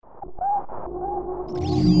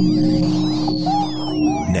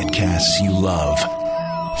Netcasts you love.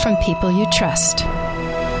 From people you trust.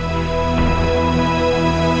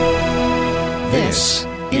 This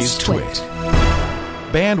is Twit.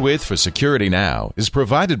 Bandwidth for Security Now is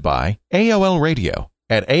provided by AOL Radio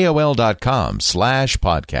at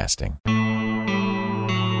AOL.com/podcasting.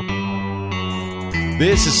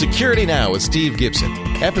 This is Security Now with Steve Gibson,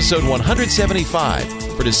 episode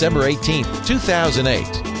 175 for December 18th,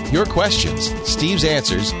 2008. Your questions, Steve's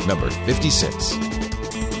answers, number 56.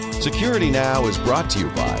 Security Now is brought to you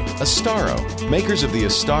by Astaro, makers of the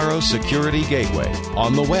Astaro Security Gateway,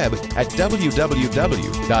 on the web at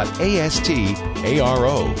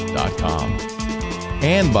www.astaro.com.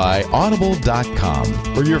 And by Audible.com.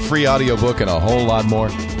 For your free audiobook and a whole lot more,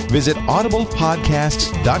 visit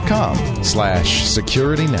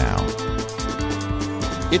audiblepodcast.com/securitynow.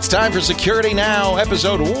 It's time for Security Now,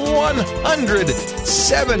 episode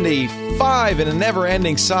 175 in a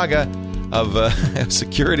never-ending saga of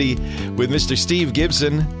security with Mr. Steve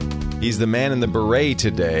Gibson. He's the man in the beret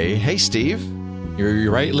today. Hey, Steve. You're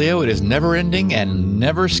right, Leo. It is never-ending and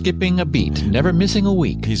never skipping a beat, never missing a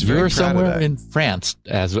week. He's very proud somewhere of that. in France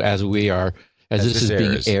as we are as this is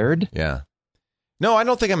being aired. Yeah. No, I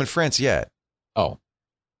don't think I'm in France yet. Oh,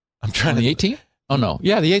 I'm trying on to. The 18th? Oh no,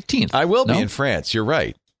 yeah, the 18th. I will be No? in France. You're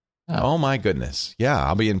right. Oh my goodness. Yeah,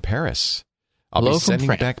 I'll be in Paris. I'll Hello be from sending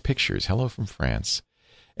France. back pictures. Hello from France.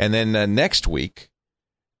 And then next week,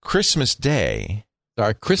 Christmas Day.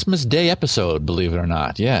 Our Christmas Day episode, believe it or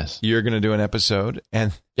not. Yes. You're going to do an episode,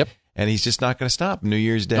 and Yep. and he's just not going to stop. New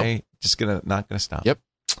Year's Day, not going to stop. Yep.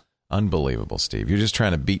 Unbelievable, Steve. You're just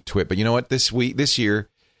trying to beat Twit. But you know what? This year,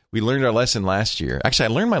 we learned our lesson last year. Actually, I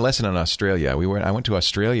learned my lesson in Australia. I went to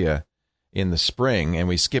Australia in the spring, and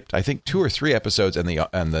we skipped, I think, 2 or 3 episodes, and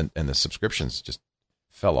the subscriptions just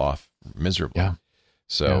fell off miserably. Yeah.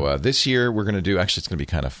 So this year we're going to do. Actually, it's going to be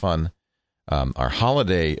kind of fun. Our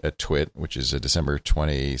holiday Twit, which is December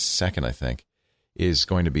 22nd, I think, is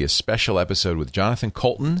going to be a special episode with Jonathan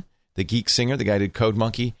Colton, the geek singer, the guy who did Code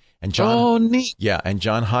Monkey, and John. Oh, neat. Yeah, and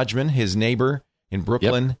John Hodgman, his neighbor in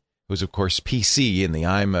Brooklyn, who's of course PC in the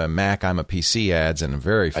I'm a Mac, I'm a PC ads, and a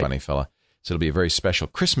very funny fella. So it'll be a very special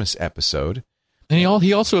Christmas episode. And he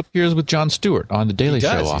also appears with Jon Stewart on the Daily He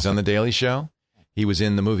does. Show. He's often. on the Daily Show. He was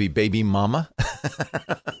in the movie Baby Mama.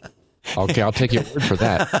 Okay, I'll take your word for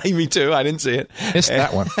that. Me too. I didn't see it. Missed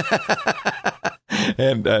that one.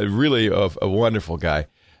 And really a wonderful guy.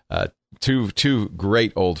 Two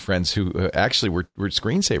great old friends who actually were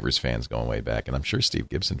Screensavers fans going way back, and I'm sure Steve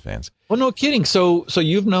Gibson fans. Well, no kidding. So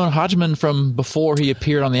you've known Hodgman from before he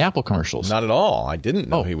appeared on the Apple commercials? Not at all. I didn't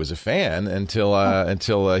know he was a fan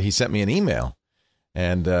until he sent me an email,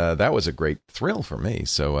 and that was a great thrill for me.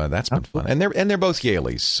 So that's been fun. And they're both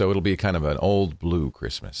Yaleys, so it'll be kind of an old blue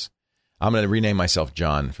Christmas. I'm going to rename myself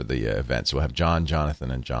John for the event, so we'll have John,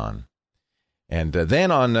 Jonathan, and John. And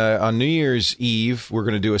then on New Year's Eve, we're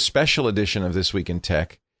going to do a special edition of This Week in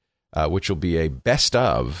Tech, which will be a best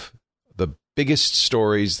of the biggest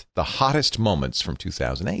stories, the hottest moments from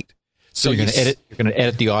 2008. So you're going to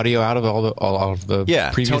edit the audio out of all of the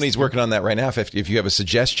previous. Tony's working on that right now. If you have a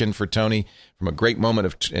suggestion for Tony from a great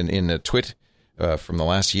moment in Twit from the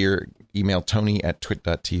last year, email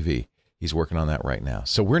Tony@twit.tv. He's working on that right now.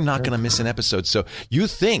 So we're not going to miss an episode. So you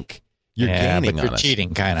think you're gaining but on you're us.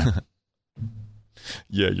 cheating, kind of.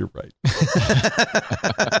 Yeah, you're right.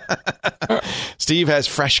 Steve has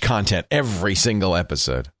fresh content every single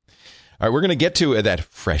episode. All right, we're going to get to that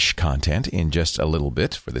fresh content in just a little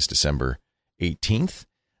bit for this December 18th.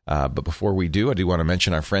 But before we do, I do want to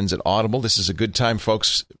mention our friends at Audible. This is a good time,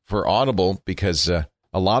 folks, for Audible because a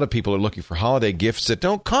lot of people are looking for holiday gifts that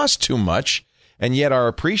don't cost too much and yet are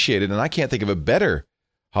appreciated. And I can't think of a better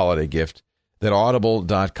holiday gift than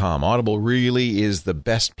Audible.com. Audible really is the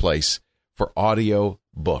best place for audio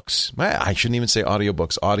books. I shouldn't even say audio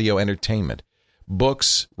books, audio entertainment.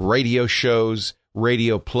 Books, radio shows,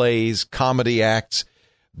 radio plays, comedy acts.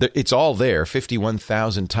 It's all there,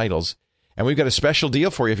 51,000 titles. And we've got a special deal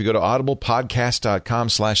for you if you go to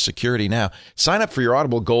audiblepodcast.com/security now. Sign up for your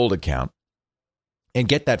Audible Gold account and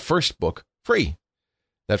get that first book free.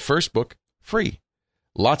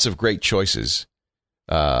 Lots of great choices.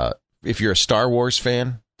 If you're a Star Wars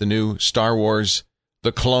fan, the new Star Wars,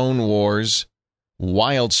 The Clone Wars,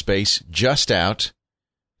 Wild Space, just out.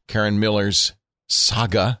 Karen Miller's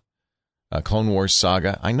Saga, Clone Wars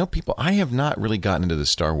Saga. I know people, I have not really gotten into the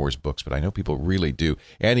Star Wars books, but I know people really do.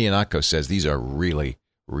 Andy Ihnatko says these are really,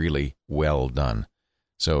 really well done.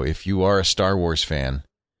 So if you are a Star Wars fan,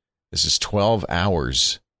 this is 12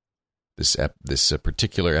 hours. This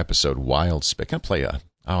particular episode, Wild Space. I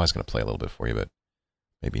was going to play a little bit for you, but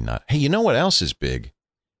maybe not. Hey, you know what else is big?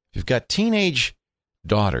 If you've got teenage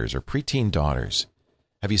daughters or preteen daughters,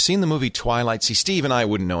 have you seen the movie Twilight? See, Steve and I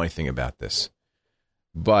wouldn't know anything about this.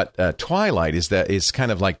 But Twilight is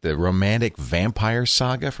kind of like the romantic vampire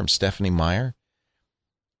saga from Stephenie Meyer.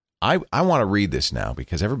 I want to read this now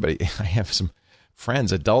because I have some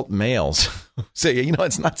friends, adult males, who say,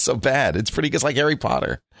 it's not so bad. It's pretty good. It's like Harry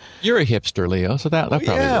Potter. You're a hipster, Leo, so that probably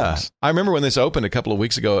works. I remember when this opened a couple of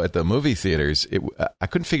weeks ago at the movie theaters. I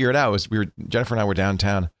couldn't figure it out. Jennifer and I were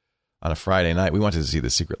downtown on a Friday night. We wanted to see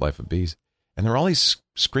The Secret Life of Bees. And there were all these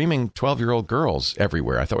screaming 12-year-old girls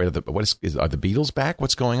everywhere. I thought, wait, are the Beatles back?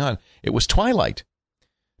 What's going on? It was Twilight.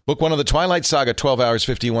 Book one of the Twilight Saga, 12 hours,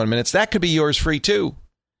 51 minutes. That could be yours free, too.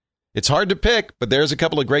 It's hard to pick, but there's a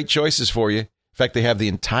couple of great choices for you. In fact, they have the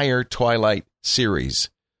entire Twilight series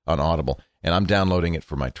on Audible, and I'm downloading it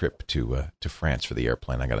for my trip to France for the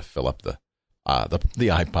airplane. I got to fill up the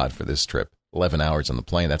iPod for this trip. 11 hours on the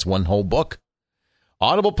plane. That's one whole book.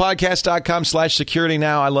 audiblepodcast.com/security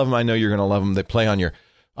now. I love them. I know you're going to love them. They play on your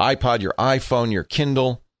iPod, your iPhone, your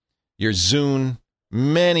Kindle, your Zune,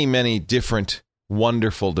 many, many different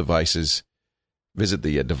wonderful devices. Visit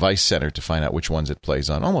the device center to find out which ones it plays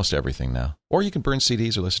on. Almost everything now. Or you can burn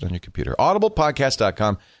CDs or listen on your computer.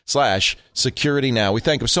 audiblepodcast.com/security now. We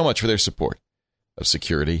thank them so much for their support of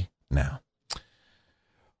Security Now.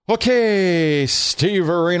 Okay, Steve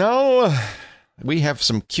Arino. We have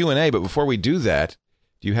some Q&A, but before we do that,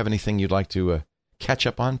 do you have anything you'd like to catch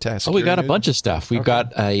up on? We got a bunch of stuff. We've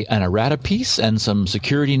got an errata piece and some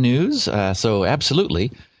security news. So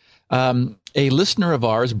absolutely. A listener of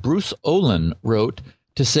ours, Bruce Olin, wrote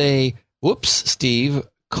to say, whoops, Steve,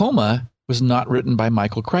 Coma was not written by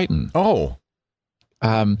Michael Crichton. Oh.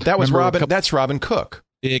 That was Robin. That's Robin Cook.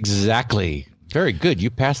 Exactly. Very good. You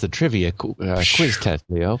passed the trivia quiz test,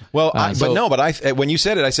 Leo. Well, when you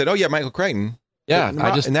said it, I said, oh, yeah, Michael Crichton. Yeah.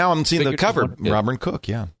 Now I'm seeing the cover. Robin Cook,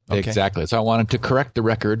 yeah. Okay. Exactly. So I wanted to correct the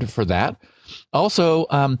record for that. Also,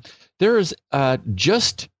 there is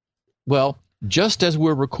just as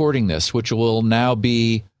we're recording this, which will now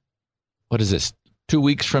be, what is this, 2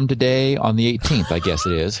 weeks from today on the 18th, I guess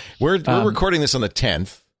it is. We're recording this on the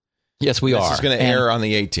 10th. Yes, we are. This is going to air on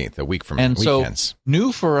the 18th, a week from now. And weekends. So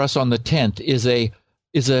new for us on the 10th is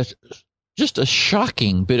just a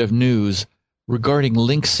shocking bit of news regarding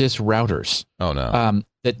Linksys routers. Oh, no.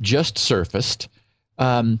 That just surfaced.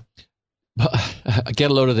 Get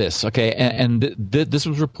a load of this, okay? And this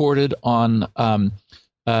was reported on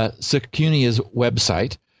Secunia's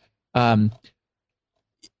website.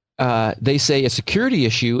 They say a security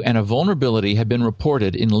issue and a vulnerability have been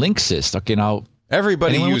reported in Linksys. Okay, now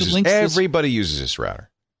everybody uses this router.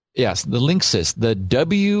 Yes, the Linksys, the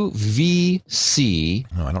WVC.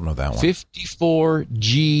 No, I don't know that one.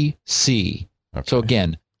 54GC. Okay. So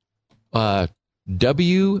again,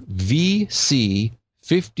 WVC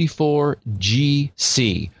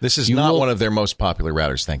 54GC. This is not one of their most popular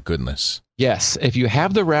routers, thank goodness. Yes. If you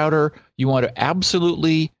have the router, you want to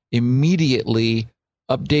absolutely immediately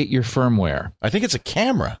update your firmware. I think it's a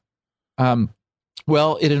camera.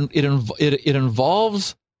 Well, it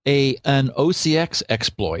involves an OCX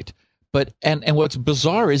exploit. But and what's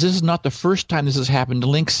bizarre is this is not the first time this has happened to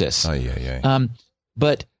Linksys. Oh, yeah.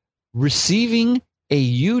 But receiving a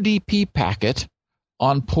UDP packet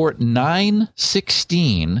on port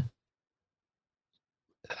 916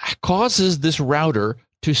 causes this router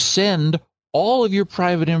to send all of your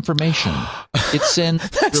private information. It sends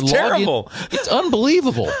That's your terrible. Login. It's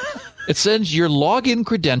unbelievable. It sends your login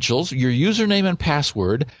credentials, your username and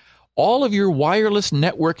password, all of your wireless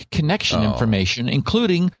network connection information,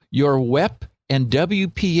 including your WEP and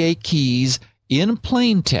WPA keys in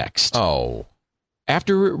plain text. Oh.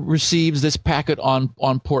 After it receives this packet on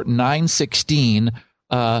port 916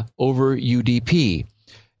 over UDP.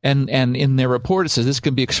 And in their report, it says this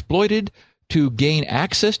can be exploited to gain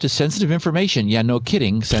access to sensitive information. Yeah, no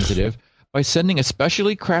kidding, sensitive, by sending a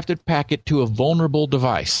specially crafted packet to a vulnerable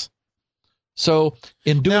device. So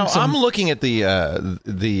in doing I'm looking at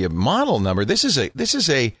the model number.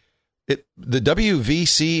 The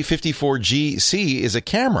WVC 54GC is a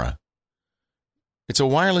camera. It's a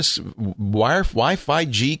wireless Wi-Fi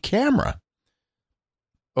G camera.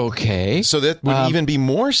 Okay. So that would even be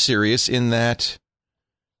more serious in that.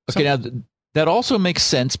 Okay, now that also makes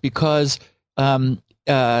sense because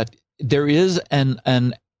there is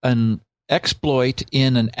an exploit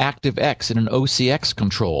in an ActiveX, in an OCX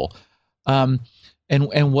control. And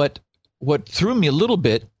what threw me a little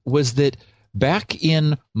bit was that back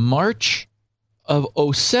in March of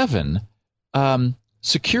 2007,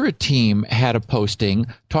 Securiteam had a posting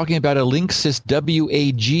talking about a Linksys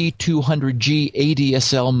WAG200G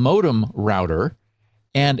ADSL modem router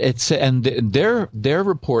And their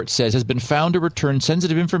report says has been found to return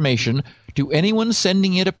sensitive information to anyone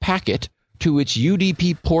sending it a packet to its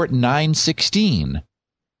UDP port 916.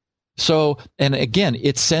 So, and again,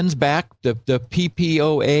 it sends back the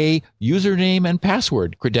PPOA username and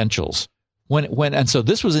password credentials. And so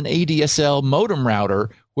this was an ADSL modem router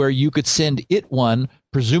where you could send it one,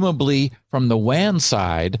 presumably from the WAN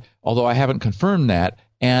side, although I haven't confirmed that,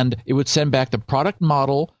 and it would send back the product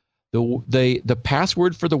model, the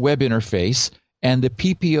password for the web interface, and the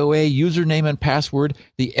PPOA username and password,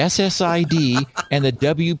 the SSID, and the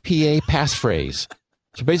WPA passphrase.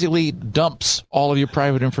 So basically dumps all of your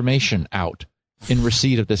private information out in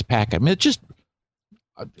receipt of this packet. I mean, it just,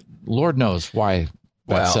 Lord knows why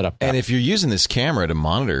that's set up. And if you're using this camera to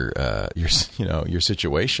monitor your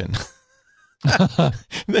situation,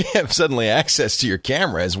 they have suddenly access to your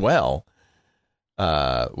camera as well,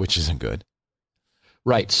 which isn't good.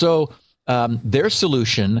 Right. So their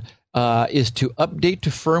solution is to update to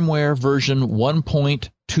firmware version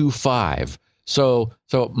 1.25. So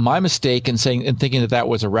my mistake in thinking that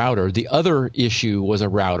was a router. The other issue was a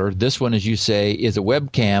router. This one, as you say, is a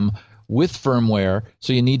webcam with firmware.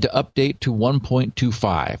 So you need to update to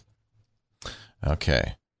 1.25.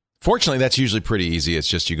 Okay. Fortunately, that's usually pretty easy. It's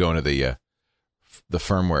just you go into the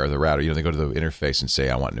firmware of the router. They go to the interface and say,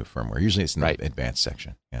 I want new firmware. Usually it's in the advanced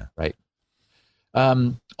section. Yeah. Right.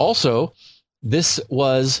 Also, this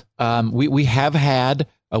was we have had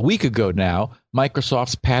a week ago now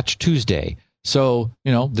Microsoft's Patch Tuesday. So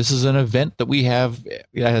this is an event that we have,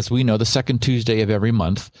 as we know, the second Tuesday of every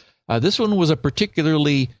month. This one was a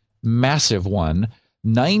particularly massive one.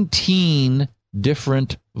 19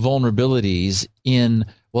 different vulnerabilities in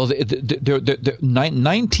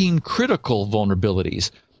 19 critical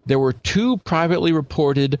vulnerabilities. There were 2 privately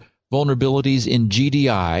reported vulnerabilities in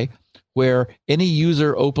GDI, where any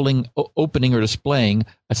user opening or displaying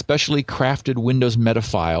a specially crafted Windows meta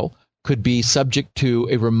file could be subject to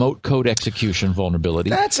a remote code execution vulnerability.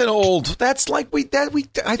 That's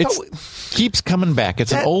keeps coming back.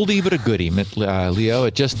 It's an oldie but a goodie, Leo.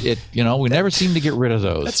 We never seem to get rid of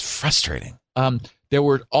those. That's frustrating. There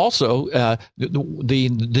were also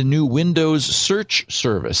the new Windows search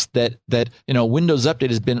service that Windows Update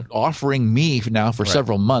has been offering me now for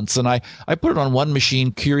several months, and I put it on one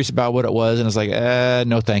machine, curious about what it was, and it's like,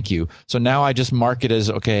 no, thank you. So now I just mark it as,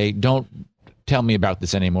 okay, don't tell me about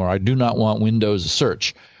this anymore. I do not want Windows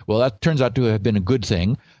search. Well, that turns out to have been a good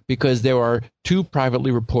thing, because there are 2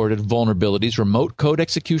 privately reported vulnerabilities, remote code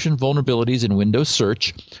execution vulnerabilities in Windows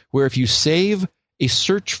search, where if you save a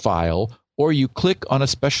search file or you click on a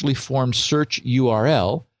specially formed search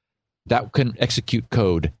URL, that can execute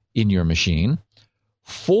code in your machine.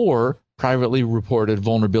 4 privately reported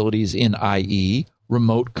vulnerabilities in IE,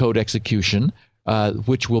 remote code execution,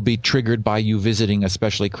 which will be triggered by you visiting a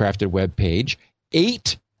specially crafted web page.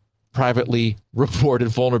 8 privately reported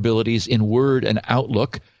vulnerabilities in Word and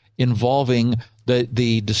Outlook involving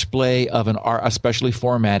the display of a specially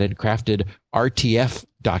formatted, crafted RTF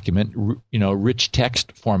document, rich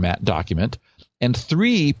text format document, and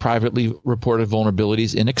 3 privately reported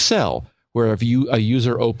vulnerabilities in Excel, where if a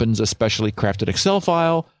user opens a specially crafted Excel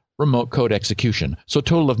file, remote code execution. So a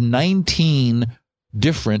total of 19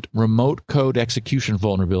 different remote code execution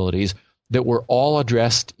vulnerabilities that were all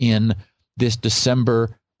addressed in this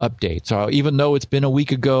December update. So even though it's been a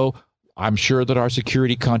week ago, I'm sure that our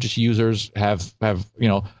security conscious users have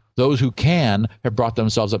those who can have brought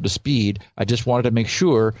themselves up to speed. I just wanted to make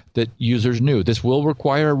sure that users knew this will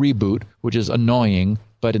require a reboot, which is annoying.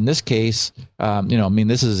 But in this case,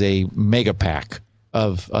 this is a mega pack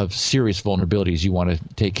of serious vulnerabilities you want to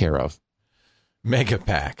take care of. Mega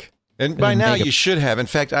pack. And by now you should have. In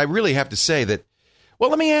fact, I really have to say that, well,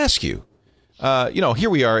 let me ask you. Here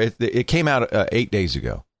we are. It came out 8 days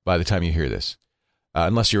ago by the time you hear this,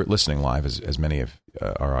 unless you're listening live, as many of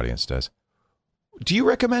our audience does. Do you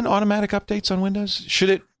recommend automatic updates on Windows?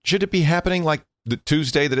 Should it be happening like the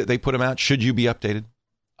Tuesday that they put them out? Should you be updated?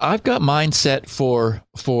 I've got mine set for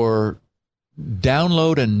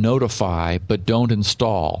download and notify, but don't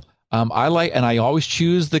install. I always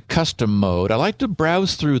choose the custom mode. I like to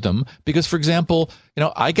browse through them because, for example,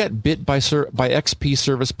 I got bit by XP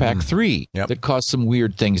Service Pack 3 that caused some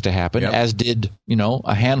weird things to happen, as did,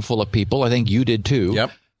 a handful of people. I think you did too.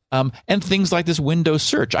 Yep. And things like this Windows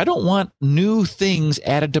search. I don't want new things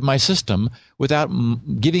added to my system without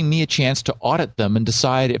giving me a chance to audit them and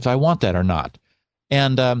decide if I want that or not.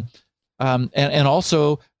 And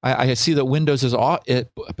also, I see that Windows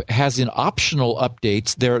has in optional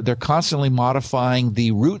updates. They're constantly modifying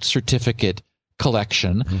the root certificate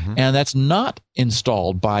collection, and that's not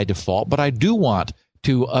installed by default. But I do want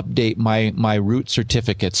to update my root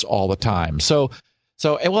certificates all the time. So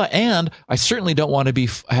well, and I certainly don't want to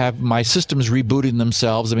have my systems rebooting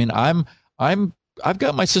themselves. I mean, I've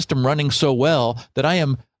got my system running so well that I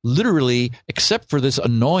am literally, except for this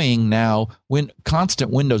annoying now constant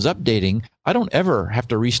Windows updating, I don't ever have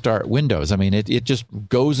to restart Windows. I mean, it just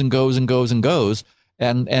goes and goes and goes and goes.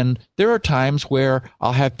 And there are times where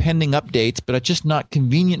I'll have pending updates, but it's just not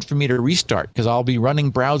convenient for me to restart because I'll be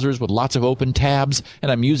running browsers with lots of open tabs,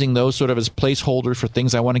 and I'm using those sort of as placeholders for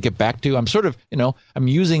things I want to get back to. I'm sort of, I'm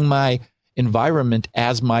using my environment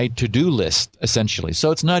as my to-do list, essentially. So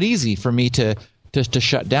it's not easy for me to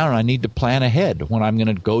shut down. I need to plan ahead when I'm going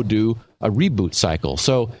to go do a reboot cycle.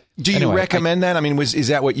 So do you recommend that? I mean, is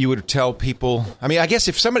that what you would tell people? I mean, I guess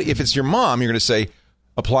if it's your mom, you're going to say,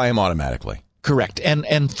 apply them automatically. Correct.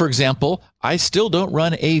 And for example, I still don't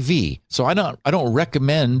run AV, so I don't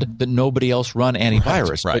recommend that nobody else run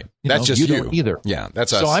antivirus. Right. But, that's just you you. don't either. Yeah,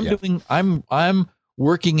 that's us. So I'm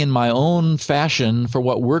working in my own fashion for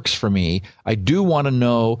what works for me. I do want to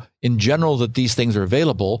know in general that these things are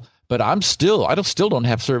available, but I still don't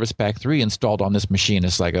have Service Pack 3 installed on this machine.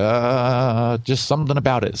 It's like just something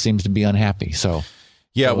about it seems to be unhappy. So.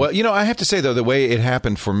 Yeah, well, I have to say, though, the way it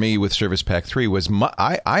happened for me with Service Pack 3 was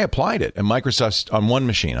I applied it, and Microsoft, on one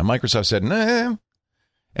machine, and Microsoft said, nah,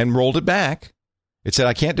 and rolled it back. It said,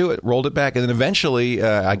 I can't do it, rolled it back, and then eventually,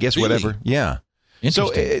 I guess, really? Whatever. Yeah.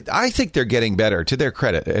 So I think they're getting better, to their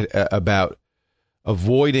credit, about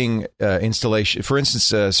avoiding installation. For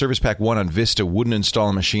instance, Service Pack 1 on Vista wouldn't install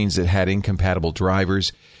on machines that had incompatible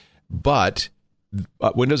drivers, but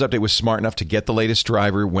Windows Update was smart enough to get the latest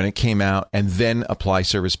driver when it came out and then apply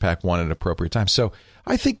Service Pack 1 at an appropriate time. So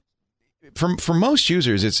I think for most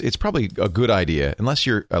users, it's probably a good idea, unless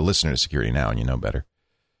you're a listener to Security Now and you know better,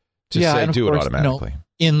 to say do it automatically.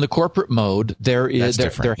 In the corporate mode, there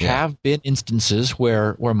have been instances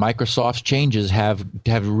where Microsoft's changes have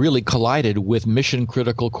really collided with mission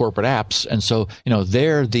critical corporate apps, and so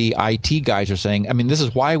there the IT guys are saying, I mean, this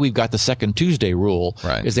is why we've got the second Tuesday rule,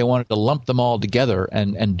 right? Is they wanted to lump them all together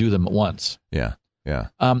and do them at once. Yeah.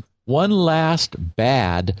 One last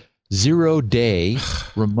bad 0-day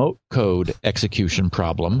remote code execution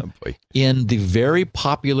problem in the very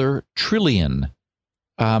popular Trillian.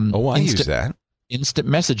 I use that. Instant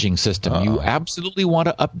messaging system. You absolutely want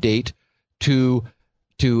to update to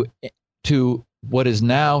what is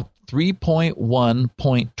now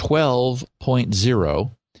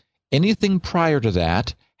 3.1.12.0. Anything prior to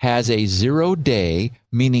that has a 0-day,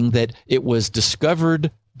 meaning that it was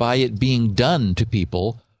discovered by it being done to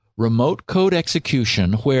people, remote code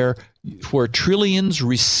execution where Trillian's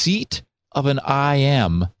receipt of an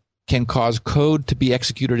IM can cause code to be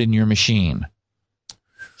executed in your machine.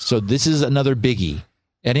 So this is another biggie.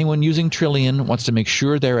 Anyone using Trillian wants to make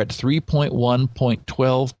sure they're at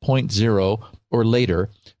 3.1.12.0 or later,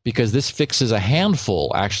 because this fixes a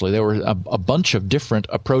handful, actually. There were a bunch of different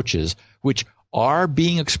approaches which are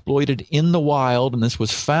being exploited in the wild, and this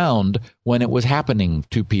was found when it was happening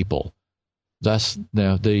to people. Thus,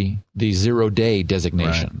 the 0-day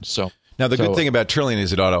designation. Right. So now the good thing about Trillian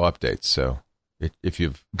is it auto updates. So if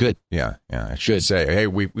you've I should say, hey,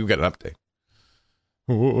 we've got an update.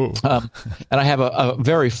 And I have a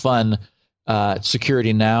very fun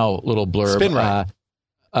Security Now little blurb. SpinRite.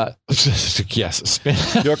 Yes, Spin.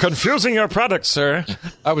 You're confusing your product, sir.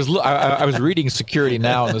 I was reading Security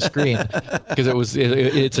Now on the screen because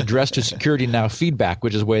it's addressed to Security Now feedback,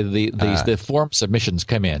 which is where the form submissions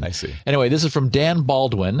come in. I see. Anyway, this is from Dan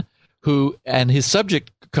Baldwin, and his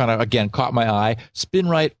subject kind of again caught my eye.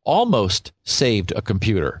 SpinRite almost saved a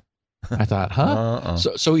computer. I thought, huh?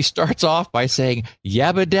 So he starts off by saying,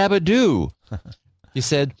 yabba dabba doo. He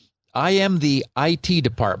said, I am the IT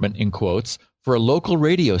department, in quotes, for a local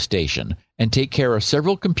radio station and take care of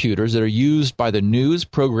several computers that are used by the news,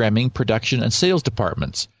 programming, production, and sales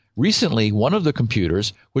departments. Recently, one of the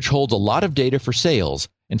computers, which holds a lot of data for sales,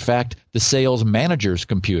 in fact, the sales manager's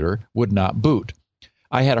computer, would not boot.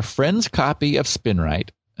 I had a friend's copy of SpinRite.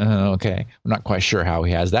 Okay, I'm not quite sure how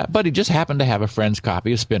he has that, but he just happened to have a friend's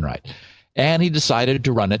copy of SpinRite, and he decided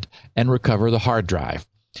to run it and recover the hard drive.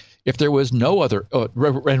 If there was no other,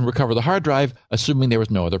 and recover the hard drive, assuming there was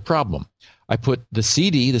no other problem. I put the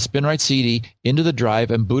SpinRite CD, into the drive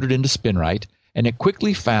and booted into SpinRite, and it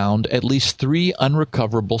quickly found at least 3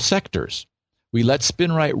 unrecoverable sectors. We let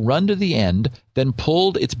SpinRite run to the end, then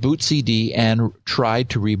pulled its boot CD and tried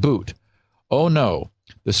to reboot. Oh no.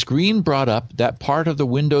 The screen brought up that part of the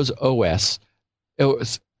Windows OS.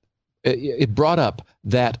 It brought up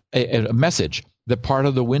that a message that part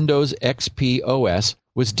of the Windows XP OS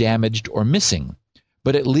was damaged or missing.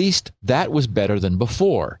 But at least that was better than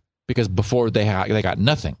before, because before they got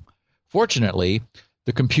nothing. Fortunately,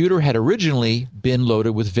 the computer had originally been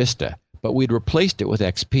loaded with Vista, but we'd replaced it with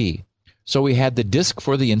XP. So we had the disk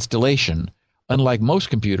for the installation, unlike most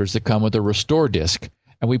computers that come with a restore disk,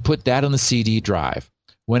 and we put that on the CD drive.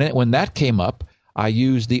 When that came up, I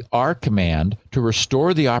used the R command to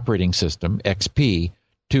restore the operating system, XP,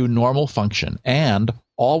 to normal function, and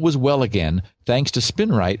all was well again thanks to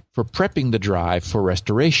SpinRite for prepping the drive for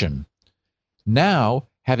restoration. Now,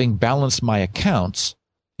 having balanced my accounts,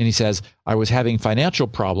 and he says, I was having financial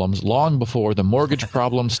problems long before the mortgage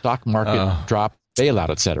problem, stock market drop,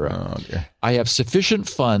 bailout, etc. I have sufficient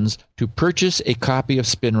funds to purchase a copy of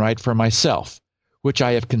SpinRite for myself, which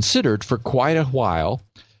I have considered for quite a while,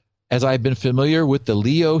 as I've been familiar with the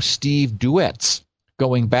Leo Steve duets,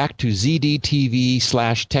 going back to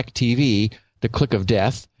ZDTV/Tech TV, The Click of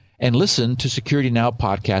Death, and listen to Security Now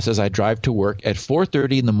podcast as I drive to work at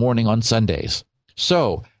 4:30 in the morning on Sundays.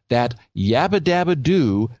 So that yabba dabba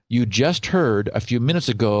doo you just heard a few minutes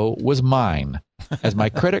ago was mine, as my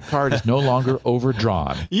credit card is no longer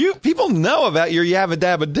overdrawn. People know about your yabba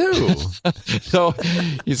dabba doo. So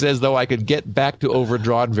he says, though I could get back to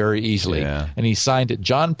overdrawn very easily. Yeah. And he signed it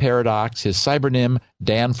John Paradox, his cybernym,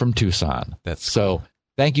 Dan from Tucson. That's so.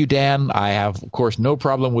 Thank you, Dan. I have, of course, no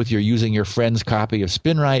problem with your using your friend's copy of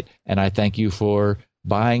SpinRite, and I thank you for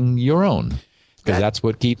buying your own, because that's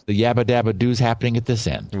what keeps the yabba dabba doos happening at this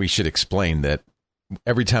end. We should explain that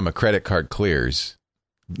every time a credit card clears,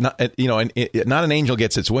 not an angel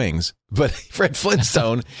gets its wings, but Fred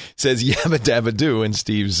Flintstone says yabba dabba doo in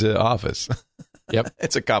Steve's office. Yep.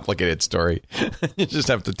 It's a complicated story. You just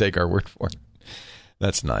have to take our word for it.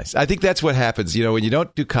 That's nice. I think that's what happens, when you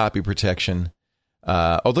don't do copy protection.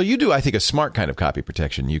 Although you do, I think, a smart kind of copy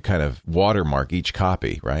protection. You kind of watermark each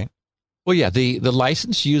copy, right? Well, yeah, the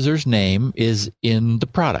licensed user's name is in the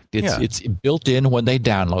product. It's built in when they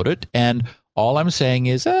download it, and all I'm saying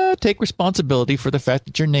is take responsibility for the fact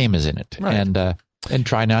that your name is in it, right. and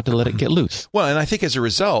try not to let it get loose. Well, and I think as a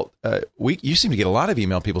result, you seem to get a lot of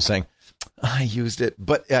email people saying, I used it,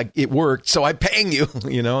 but it worked, so I'm paying you.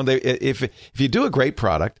 If you do a great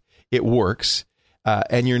product, it works.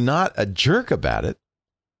 And you're not a jerk about it,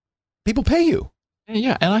 people pay you.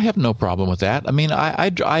 Yeah, and I have no problem with that. I mean,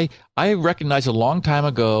 I recognized a long time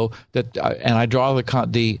ago that, and I draw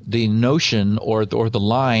the notion or the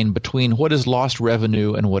line between what is lost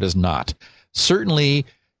revenue and what is not. Certainly,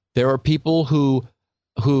 there are people who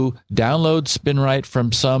download SpinRite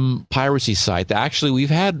from some piracy site. Actually,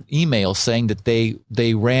 we've had emails saying that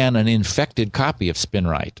they ran an infected copy of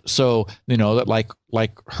SpinRite, so that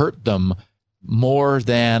like hurt them more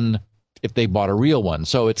than if they bought a real one.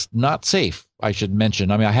 So it's not safe, I should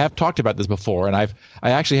mention. I mean, I have talked about this before, and I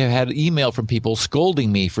actually have had email from people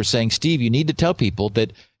scolding me for saying, Steve, you need to tell people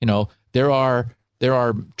that, there are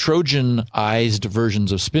Trojanized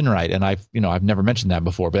versions of SpinRite, and I've never mentioned that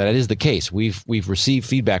before, but that is the case. We've received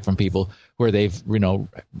feedback from people where they've,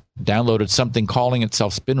 downloaded something calling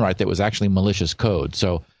itself SpinRite that was actually malicious code.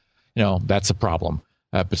 So, that's a problem.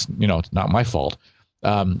 But it's not my fault.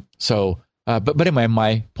 But anyway,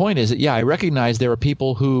 my point is that, I recognize there are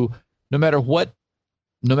people who, no matter what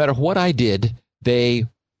I did, they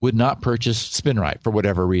would not purchase SpinRite for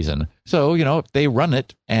whatever reason. So, if they run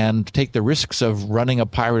it and take the risks of running a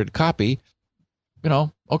pirated copy,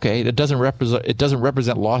 okay, it doesn't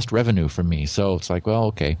represent lost revenue from me. So it's like, well,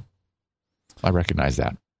 okay, I recognize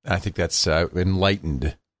that. I think that's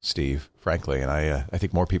enlightened, Steve, frankly, and I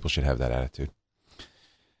think more people should have that attitude.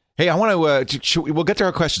 Hey, I want to. We'll get to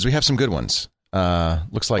our questions. We have some good ones.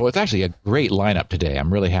 Looks like it's actually a great lineup today.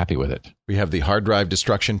 I'm really happy with it. We have the hard drive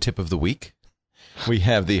destruction tip of the week. We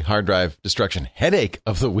have the hard drive destruction headache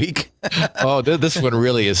of the week. Oh, this one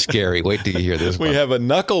really is scary. Wait till you hear this one. We have a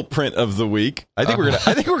knuckle print of the week. I think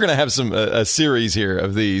we're gonna have a series here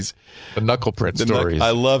of these. The knuckle print stories.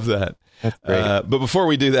 I love that. That's great. But before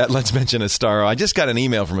we do that, let's mention Astaro. I just got an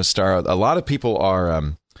email from Astaro. A lot of people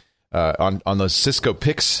are on those Cisco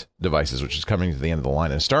Pix devices, which is coming to the end of the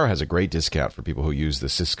line. And Astaro has a great discount for people who use the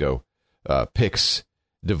Cisco Pix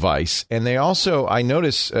device. And they also, I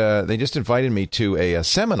notice, they just invited me to a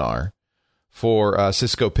seminar for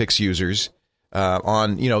Cisco Pix users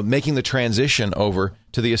on, making the transition over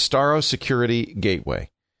to the Astaro Security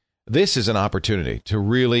Gateway. This is an opportunity to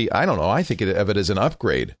really, I think of it as an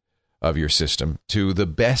upgrade of your system to the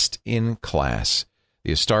best in class.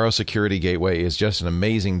 The Astaro Security Gateway is just an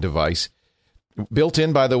amazing device. Built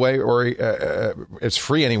in, by the way, or it's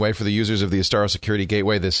free anyway for the users of the Astaro Security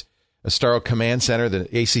Gateway. This Astaro Command Center, the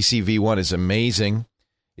ACC V1, is amazing.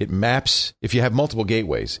 It maps, if you have multiple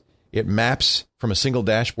gateways, it maps from a single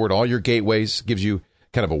dashboard all your gateways, gives you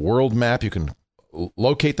kind of a world map. You can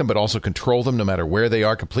locate them, but also control them no matter where they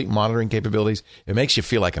are, complete monitoring capabilities. It makes you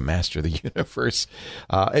feel like a master of the universe.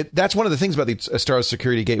 That's one of the things about the Astaro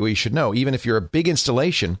Security Gateway you should know. Even if you're a big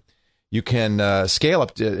installation, you can scale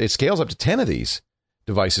up. It scales up to 10 of these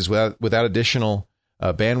devices without additional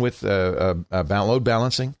bandwidth, load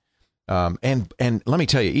balancing. And let me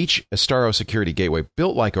tell you, each Astaro Security Gateway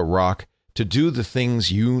built like a rock to do the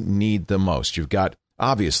things you need the most. You've got,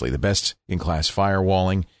 obviously, the best-in-class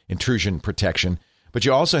firewalling, intrusion protection, but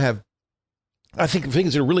you also have, I think,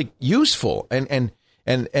 things that are really useful and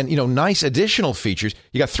nice additional features.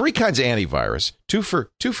 You got 3 kinds of antivirus: two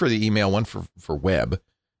for the email, one for web.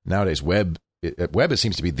 Nowadays, web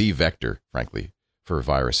seems to be the vector, frankly, for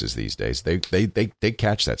viruses these days. They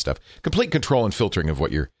catch that stuff. Complete control and filtering of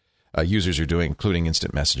what your users are doing, including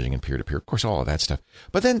instant messaging and peer-to-peer, of course, all of that stuff.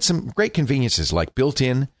 But then some great conveniences like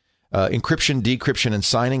built-in encryption, decryption, and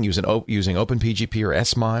signing using OpenPGP or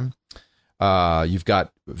SMIME. You've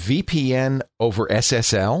got VPN over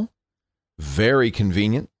SSL, very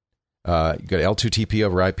convenient. You've got L2TP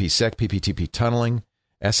over IPsec, PPTP tunneling,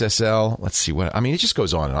 SSL. Let's see what, it just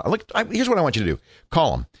goes on and on. Here's what I want you to do.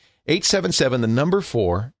 Call them. 877, the number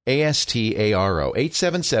 4, ASTARO.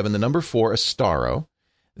 877, the number 4, Astaro.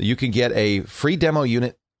 You can get a free demo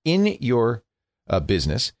unit in your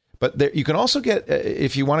business. But you can also get,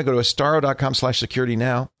 if you want to go to astaro.com/security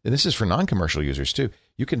now, and this is for non-commercial users too,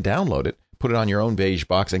 you can download it, put it on your own beige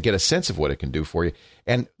box, and get a sense of what it can do for you.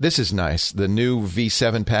 And this is nice. The new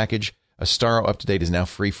V7 package, Astaro Up-to-Date, is now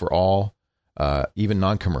free for all, even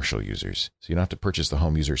non-commercial users. So you don't have to purchase the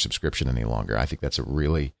home user subscription any longer. I think that's a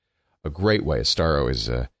great way.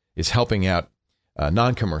 Astaro is helping out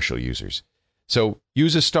non-commercial users. So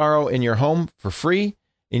use Astaro in your home for free.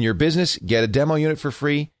 In your business, get a demo unit for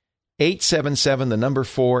free. 877, the number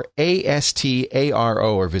 4,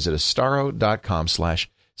 ASTARO, or visit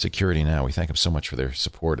astaro.com/security now. We thank them so much for their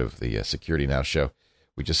support of the Security Now show.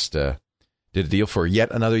 We just did a deal for yet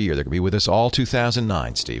another year. They're going to be with us all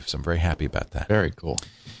 2009, Steve. So I'm very happy about that. Very cool.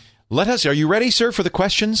 Are you ready, sir, for the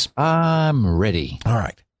questions? I'm ready. All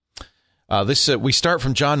right. We start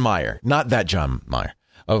from John Meyer, not that John Meyer,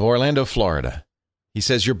 of Orlando, Florida. He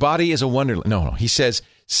says, your body is a wonderland. No. He says,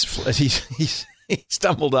 he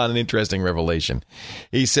stumbled on an interesting revelation.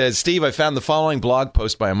 He says, Steve, I found the following blog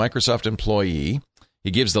post by a Microsoft employee.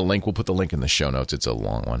 He gives the link. We'll put the link in the show notes. It's a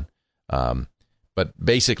long one. But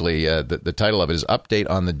basically, the title of it is Update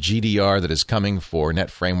on the GDR that is coming for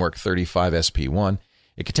Net Framework 35 SP1.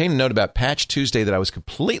 It contained a note about Patch Tuesday that I was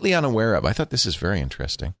completely unaware of. I thought this is very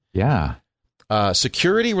interesting. Yeah.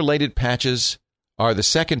 Security-related patches are the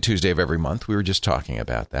second Tuesday of every month. We were just talking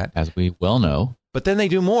about that. As we well know. But then they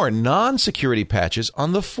do more non-security patches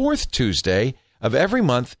on the fourth Tuesday of every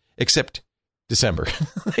month except December.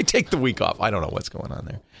 They take the week off. I don't know what's going on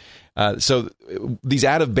there. So these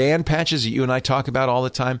out-of-band patches that you and I talk about all the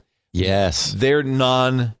time, yes, they're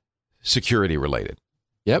non-security related.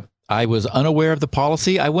 Yep. I was unaware of the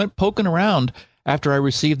policy. I went poking around after I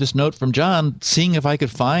received this note from John, seeing if I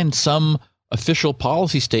could find some official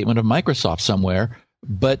policy statement of Microsoft somewhere,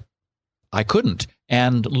 but I couldn't.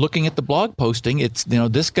 And looking at the blog posting, it's,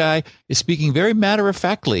 this guy is speaking very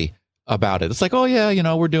matter-of-factly about it. It's like, oh,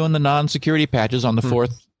 yeah, we're doing the non-security patches on the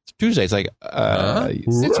fourth Tuesday. It's like,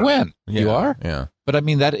 it's when? Yeah, you are? Yeah. But I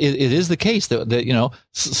mean, that it is the case that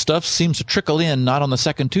stuff seems to trickle in not on the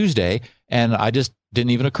second Tuesday, and I just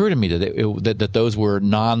didn't even occur to me that those were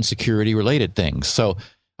non-security related things. So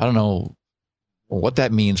I don't know what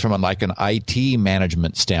that means from an IT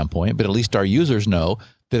management standpoint, but at least our users know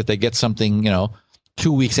that if they get something,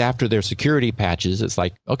 2 weeks after their security patches, it's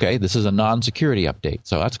like, okay, this is a non-security update.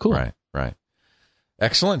 So that's cool. Right.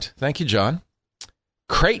 Excellent. Thank you, John.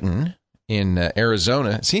 Creighton in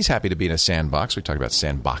Arizona. He's happy to be in a sandbox. We talked about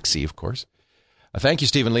Sandboxy, of course. Thank you,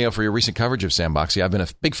 Steve and Leo, for your recent coverage of Sandboxy. I've been a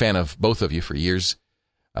big fan of both of you for years.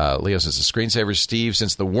 Leo says, the screensaver, Steve,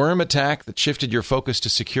 since the worm attack that shifted your focus to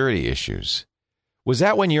security issues. Was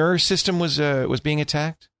that when your system was being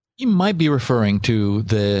attacked? You might be referring to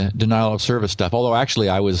the denial of service stuff, although actually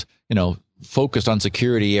I was, focused on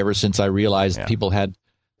security ever since I realized people had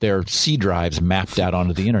their C drives mapped out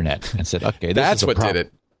onto the internet and said, okay, that's what did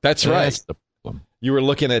it. That's right. That's the problem. You were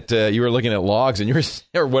looking at logs and you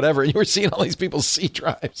were seeing all these people's C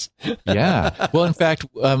drives. Yeah. Well, in fact,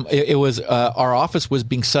 it was our office was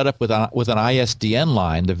being set up with an ISDN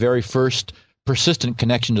line, the very first persistent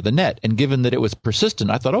connection to the net. And given that it was persistent,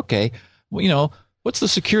 I thought, okay, well, what's the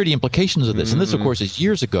security implications of this? And this, of course, is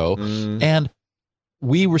years ago. And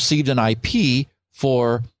we received an IP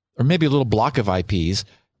or maybe a little block of IPs.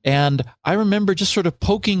 And I remember just sort of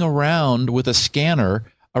poking around with a scanner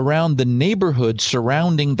around the neighborhood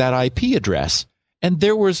surrounding that IP address. and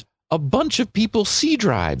there was a bunch of people's C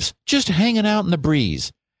drives just hanging out in the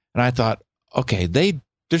breeze. And I thought, okay,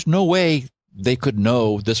 there's no way they could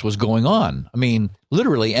know this was going on. I mean,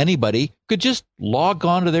 literally anybody could just log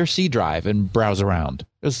on to their C drive and browse around.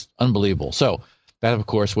 It was unbelievable. So that, of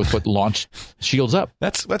course, was what launched Shields Up.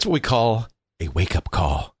 That's what we call a wake-up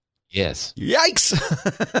call. Yes. Yikes!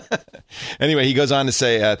 Anyway, he goes on to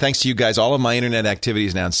say, thanks to you guys, all of my internet activity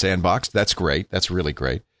is now in Sandbox. That's great. That's really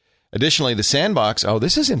great. Additionally, the Sandbox,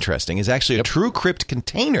 this is interesting, is actually a TrueCrypt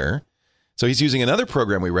container. So he's using another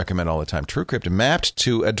program we recommend all the time, TrueCrypt, mapped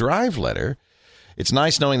to a drive letter. It's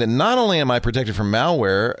nice knowing that not only am I protected from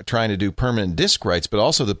malware trying to do permanent disk writes, but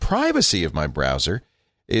also the privacy of my browser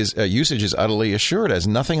usage is utterly assured, as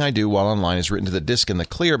nothing I do while online is written to the disk in the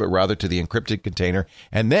clear, but rather to the encrypted container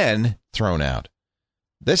and then thrown out.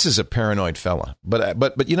 This is a paranoid fella. But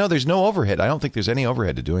there's no overhead. I don't think there's any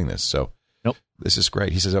overhead to doing this. So nope. This is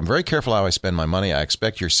great. He says, I'm very careful how I spend my money. I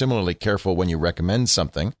expect you're similarly careful when you recommend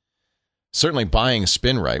something. Certainly buying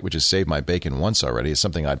SpinRite, which has saved my bacon once already, is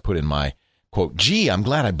something I'd put in my, quote, gee, I'm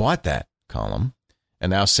glad I bought that column.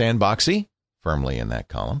 And now Sandboxy, firmly in that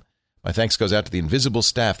column. My thanks goes out to the invisible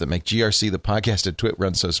staff that make GRC, the podcast at Twit,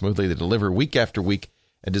 run so smoothly. They deliver week after week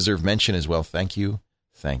and deserve mention as well. Thank you.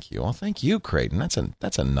 Thank you. Well, thank you, Creighton.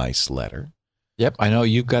 That's a nice letter. Yep, I know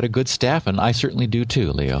you've got a good staff, and I certainly do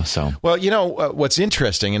too, Leo. So, well, what's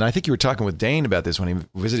interesting, and I think you were talking with Dane about this when he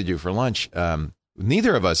visited you for lunch.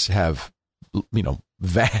 Neither of us have,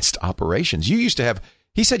 vast operations. You used to have.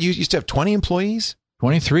 He said you used to have 20 employees.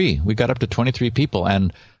 23. We got up to 23 people,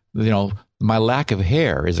 and my lack of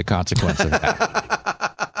hair is a consequence of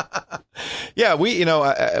that. Yeah,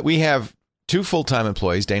 we have 2 full-time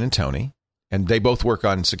employees, Dane and Tony, and they both work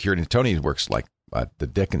on security. Tony works like the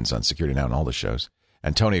Dickens on security now in all the shows.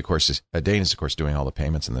 And Tony, of course, Dane is, of course, doing all the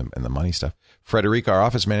payments and the money stuff. Frederic, our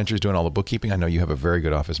office manager, is doing all the bookkeeping. I know you have a very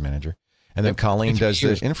good office manager. And then Colleen does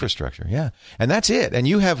the infrastructure. Yeah. And that's it. And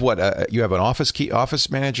you have what? You have an office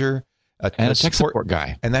manager, and a tech support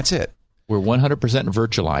guy. And that's it. We're 100%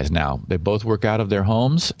 virtualized now. They both work out of their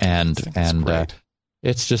homes, and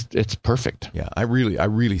it's perfect. Yeah, I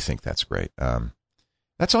really think that's great.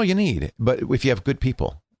 That's all you need. But if you have good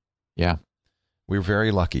people, yeah, we're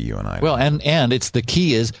very lucky, you and I. Well, and it's the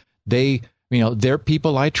key is they're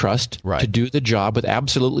people I trust to do the job with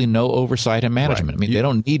absolutely no oversight and management. Right. I mean, they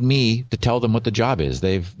don't need me to tell them what the job is.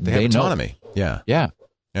 They have autonomy. Know. Yeah.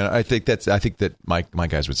 And I think that my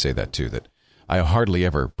guys would say that too. That I hardly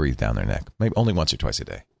ever breathe down their neck, maybe only once or twice a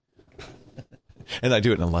day. And I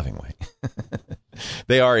do it in a loving way.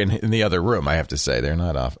 They are in the other room, I have to say. They're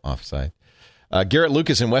not offside. Garrett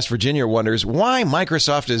Lucas in West Virginia wonders why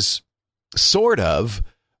Microsoft is sort of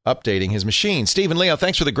updating his machine. Stephen Leo,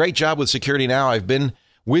 thanks for the great job with Security Now. I've been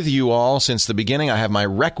with you all since the beginning. I have my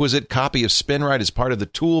requisite copy of SpinRite as part of the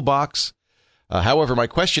toolbox. However, my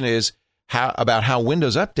question is about how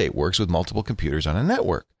Windows Update works with multiple computers on a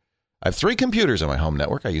network. I have 3 computers on my home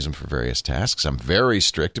network. I use them for various tasks. I'm very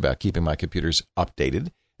strict about keeping my computers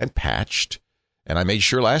updated and patched. And I made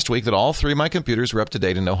sure last week that all 3 of my computers were up to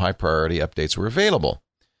date and no high priority updates were available.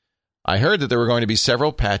 I heard that there were going to be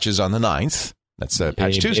several patches on the 9th. That's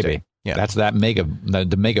Patch Tuesday. Baby. Yeah, that's the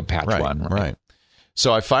mega patch one. Right.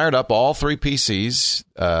 So I fired up all 3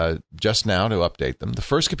 PCs just now to update them. The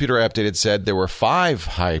first computer I updated said there were 5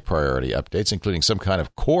 high priority updates, including some kind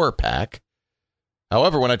of core pack.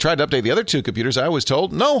 However, when I tried to update the other 2 computers, I was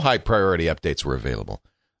told no high priority updates were available.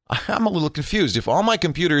 I'm a little confused. If all my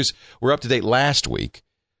computers were up to date last week,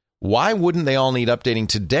 why wouldn't they all need updating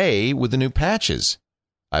today with the new patches?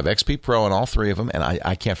 I have XP Pro on all 3 of them, and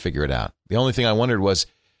I can't figure it out. The only thing I wondered was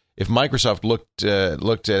if Microsoft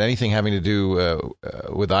looked at anything having to do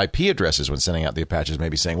with IP addresses when sending out the patches,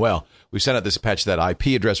 maybe saying, well, we sent out this patch to that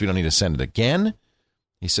IP address, we don't need to send it again.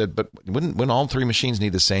 He said, but wouldn't all 3 machines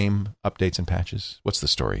need the same updates and patches? What's the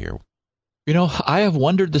story here? I have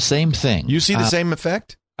wondered the same thing. You see the same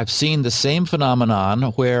effect? I've seen the same phenomenon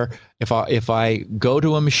where if I go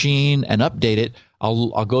to a machine and update it,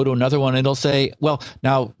 I'll go to another one and it'll say, well,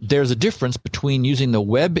 now there's a difference between using the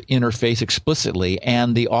web interface explicitly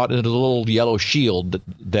and the little yellow shield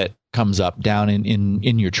that comes up down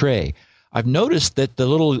in your tray. I've noticed that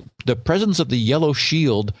the presence of the yellow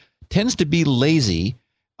shield tends to be lazy,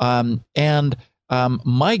 and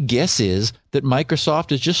my guess is that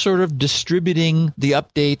Microsoft is just sort of distributing the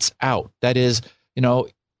updates out. That is,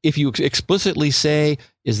 if you explicitly say,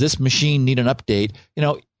 "Is this machine need an update?"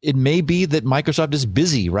 it may be that Microsoft is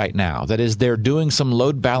busy right now. That is, they're doing some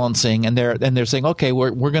load balancing, and they're saying, okay,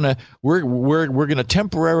 we're gonna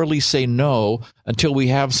temporarily say no until we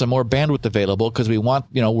have some more bandwidth available, because we want,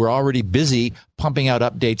 we're already busy pumping out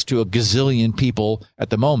updates to a gazillion people at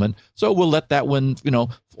the moment. So we'll let that one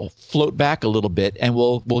float back a little bit, and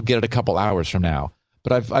we'll get it a couple hours from now.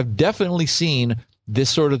 But I've definitely seen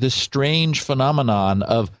this strange phenomenon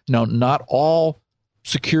of not all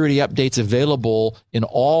security updates available in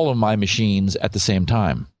all of my machines at the same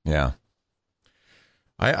time. Yeah,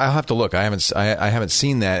 I'll have to look. I haven't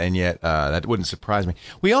seen that, and yet that wouldn't surprise me.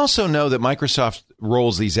 We also know that Microsoft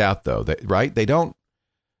rolls these out, though. Right? They don't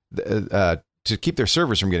to keep their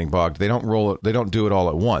servers from getting bogged. They don't roll it. They don't do it all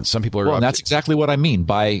at once. Some people are. Well, and that's exactly what I mean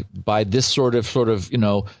by this sort of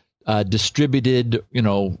distributed.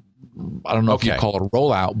 I don't know if you call it a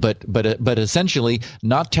rollout, but essentially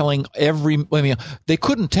not telling they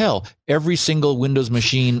couldn't tell every single Windows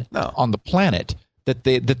machine on the planet that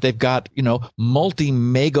they've got multi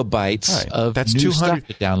megabytes of that's new 200 stuff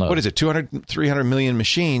to download. What is it? 200, 300 million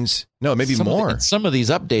machines? No, maybe more. Some of these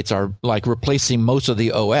updates are like replacing most of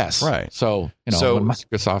the OS. Right. So when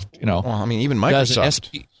Microsoft even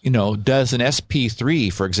Microsoft does an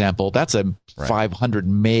SP3, for example, that's a 500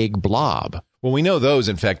 meg blob. Well, we know those.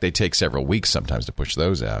 In fact, they take several weeks sometimes to push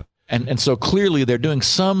those out. And so clearly they're doing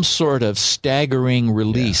some sort of staggering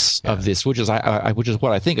release of this, which is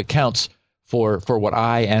what I think accounts for what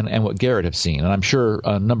I and what Garrett have seen. And I'm sure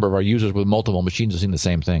a number of our users with multiple machines have seen the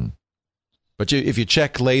same thing. But if you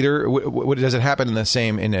check later, what does it happen in a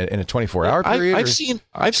 24-hour period?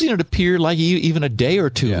 I've seen it appear like even a day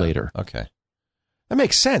or two later. Okay. That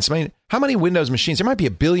makes sense. I mean, how many Windows machines? There might be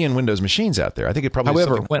 1 billion Windows machines out there. I think it probably.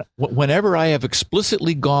 However, whenever I have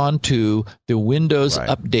explicitly gone to the Windows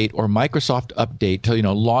update or Microsoft update to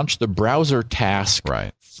launch the browser task,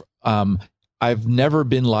 I've never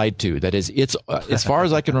been lied to. That is, it's as far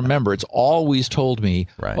as I can remember, it's always told me,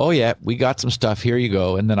 "Oh yeah, we got some stuff. Here you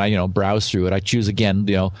go." And then I browse through it. I choose again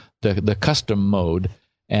the custom mode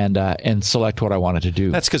and select what I wanted to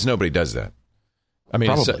do. That's because nobody does that. I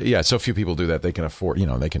mean, so few people do that. They can afford,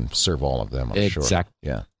 they can serve all of them, I'm sure. Exactly.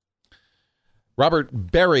 Yeah. Robert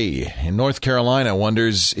Berry in North Carolina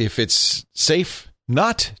wonders if it's safe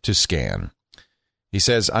not to scan. He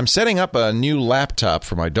says, I'm setting up a new laptop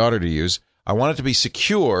for my daughter to use. I want it to be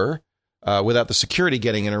secure without the security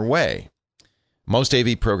getting in her way. Most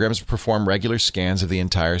AV programs perform regular scans of the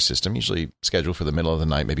entire system, usually scheduled for the middle of the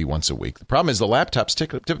night, maybe once a week. The problem is the laptop's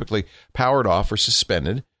typically powered off or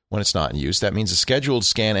suspended when it's not in use. That means a scheduled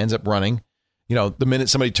scan ends up running, the minute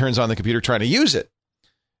somebody turns on the computer trying to use it.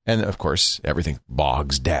 And, of course, everything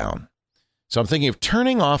bogs down. So I'm thinking of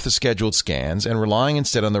turning off the scheduled scans and relying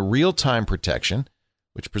instead on the real-time protection,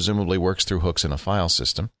 which presumably works through hooks in a file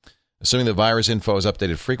system. Assuming the virus info is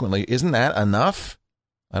updated frequently, isn't that enough?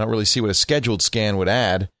 I don't really see what a scheduled scan would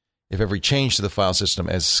add if every change to the file system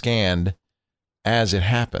is scanned as it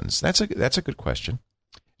happens. That's a good question.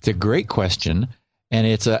 It's a great question. And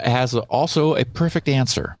it has also a perfect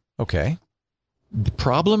answer. Okay. The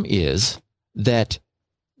problem is that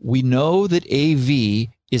we know that AV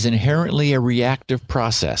is inherently a reactive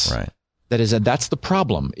process. Right. That's the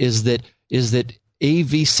problem, is that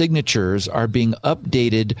AV signatures are being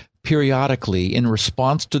updated periodically in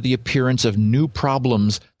response to the appearance of new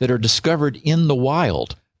problems that are discovered in the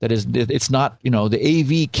wild. That is, it's not,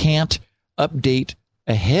 the AV can't update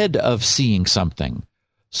ahead of seeing something.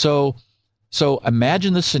 So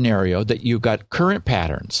imagine the scenario that you've got current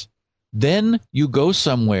patterns. Then you go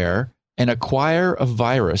somewhere and acquire a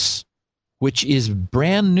virus which is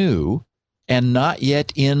brand new and not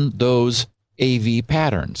yet in those AV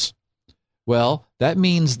patterns. Well, that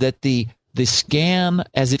means that the scan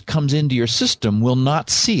as it comes into your system will not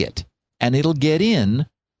see it, and it'll get in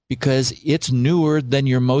because it's newer than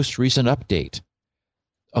your most recent update.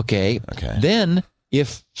 Okay. Then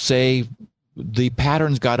if, say, the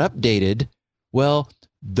patterns got updated, well,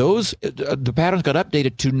 the patterns got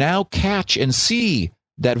updated to now catch and see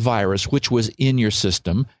that virus which was in your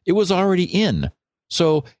system. It was already in.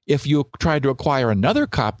 So if you tried to acquire another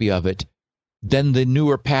copy of it, then the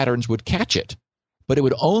newer patterns would catch it. But it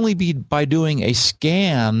would only be by doing a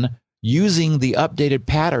scan using the updated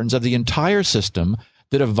patterns of the entire system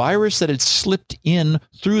that a virus that had slipped in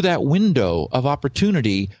through that window of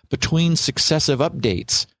opportunity between successive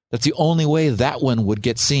updates, that's the only way that one would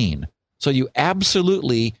get seen. So you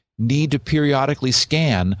absolutely need to periodically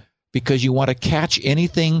scan because you want to catch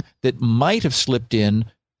anything that might have slipped in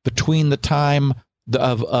between the time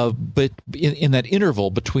but in that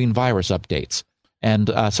interval between virus updates.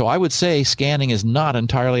 And so I would say scanning is not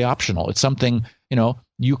entirely optional. It's something,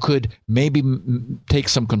 you could maybe take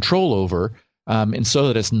some control over, and so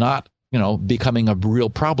that it's not, becoming a real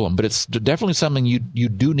problem. But it's definitely something you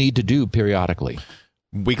do need to do periodically.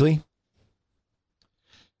 Weekly?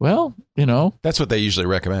 Well, that's what they usually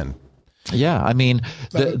recommend. Yeah, I mean,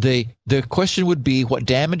 the question would be what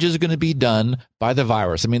damage is going to be done by the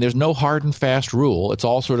virus. I mean, there's no hard and fast rule. It's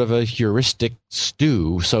all sort of a heuristic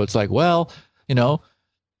stew. So it's like, well,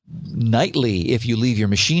 nightly if you leave your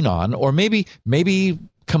machine on, or maybe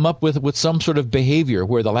come up with some sort of behavior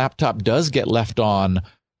where the laptop does get left on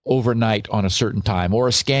overnight on a certain time, or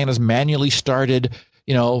a scan is manually started,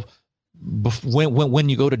 when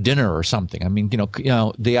you go to dinner or something. I mean,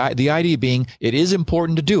 the idea being it is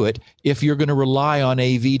important to do it. If you're going to rely on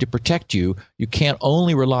AV to protect you, you can't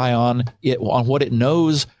only rely on what it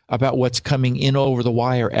knows about what's coming in over the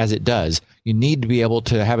wire as it does. You need to be able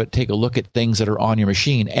to have it take a look at things that are on your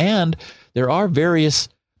machine. And there are various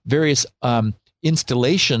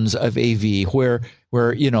installations of AV where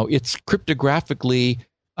it's cryptographically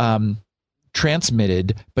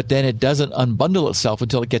transmitted, but then it doesn't unbundle itself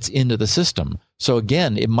until it gets into the system. So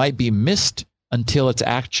again, it might be missed until it's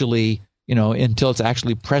actually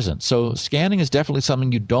present. So scanning is definitely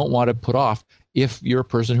something you don't want to put off if you're a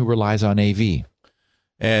person who relies on AV.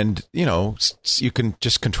 And, you can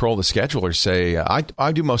just control the scheduler. Say,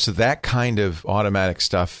 I do most of that kind of automatic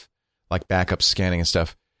stuff, like backup scanning and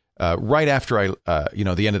stuff, right after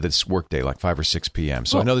the end of this workday, like 5 or 6 p.m.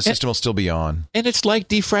 So I know the system will still be on. And it's like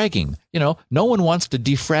defragging. No one wants to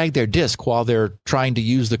defrag their disk while they're trying to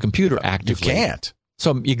use the computer actively. You can't.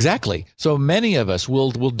 So exactly. So many of us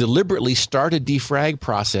will deliberately start a defrag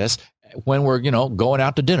process when we're going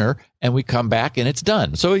out to dinner, and we come back and it's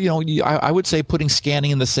done. So I would say putting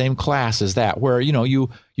scanning in the same class as that, where you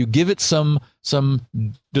give it some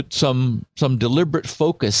deliberate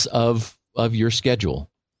focus of your schedule.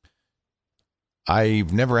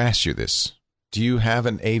 I've never asked you this. Do you have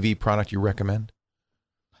an AV product you recommend?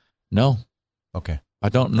 No. Okay. I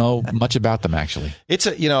don't know much about them, actually. It's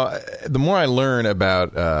the more I learn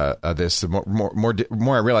about this, the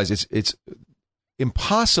more I realize it's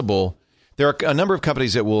impossible. There are a number of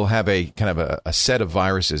companies that will have a kind of a set of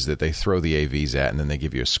viruses that they throw the AVs at, and then they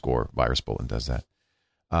give you a score. Virus Bulletin does that.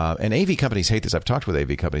 And AV companies hate this. I've talked with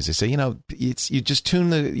AV companies. They say, you just tune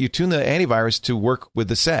the antivirus to work with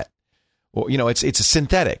the set. Well, it's a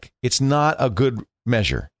synthetic. It's not a good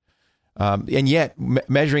measure. And yet,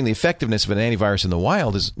 measuring the effectiveness of an antivirus in the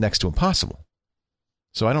wild is next to impossible.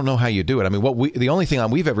 So I don't know how you do it. I mean, the only thing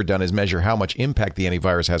we've ever done is measure how much impact the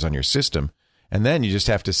antivirus has on your system. And then you just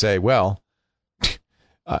have to say, well,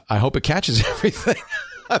 I hope it catches everything.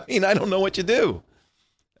 I mean, I don't know what you do.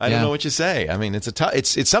 I don't know what you say. I mean,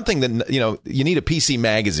 it's something that, you need a PC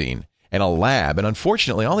magazine and a lab. And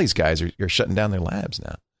unfortunately, all these guys are shutting down their labs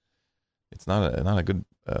now. It's not a good.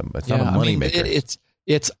 It's not a money maker.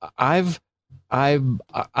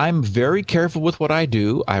 I'm very careful with what I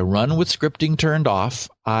do. I run with scripting turned off.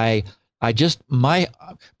 The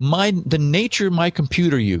nature of my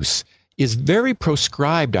computer use is very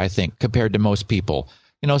proscribed, I think, compared to most people.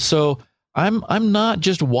 So I'm not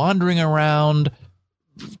just wandering around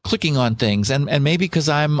clicking on things, and maybe because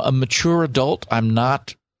I'm a mature adult, I'm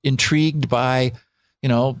not intrigued by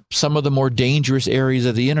some of the more dangerous areas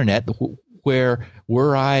of the internet where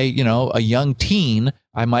were I, a young teen,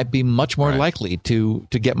 I might be much more likely to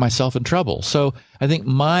get myself in trouble. So I think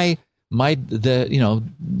my own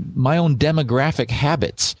demographic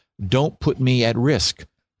habits don't put me at risk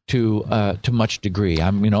to much degree.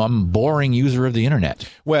 I'm a boring user of the internet.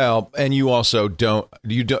 Well, and you also don't,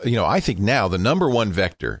 I think now the number one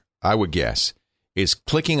vector, I would guess, is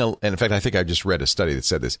clicking, and in fact, I think I just read a study that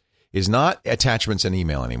said this, is not attachments and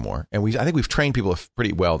email anymore. And I think we've trained people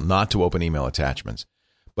pretty well not to open email attachments,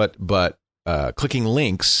 but clicking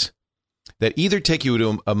links that either take you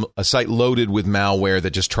to a site loaded with malware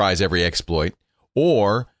that just tries every exploit,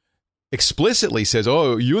 or explicitly says,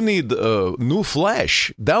 oh, you need new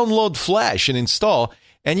Flash, download Flash and install.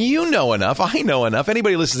 And I know enough,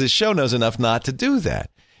 anybody who listens to this show knows enough not to do that.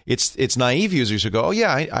 It's naive users who go, oh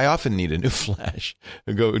yeah, I often need a new Flash.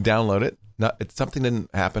 Go download it. Something didn't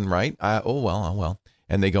happen right. Oh well.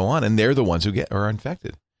 And they go on, and they're the ones who are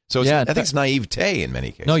infected. So I think it's naivete in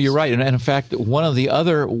many cases. No, you're right. And in fact, one of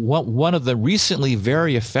the recently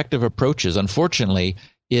very effective approaches, unfortunately,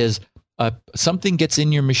 is something gets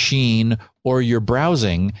in your machine or you're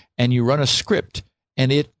browsing, and you run a script,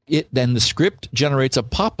 and then the script generates a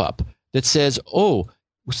pop-up that says, oh,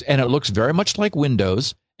 and it looks very much like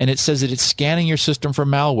Windows, and it says that it's scanning your system for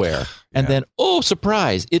malware. And then, oh,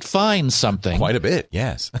 surprise, it finds something. Quite a bit,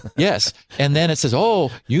 yes. Yes. And then it says,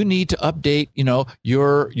 oh, you need to update,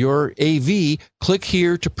 your AV. Click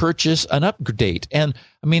here to purchase an update. And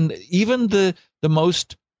I mean, even the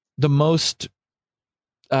most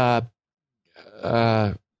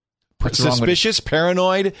suspicious,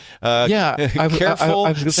 paranoid, careful,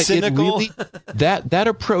 I was cynical. Really, that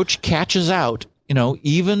approach catches out,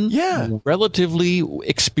 even relatively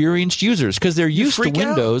experienced users, because they're used to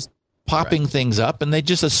Windows popping things up, and they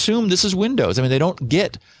just assume this is Windows. I mean, they don't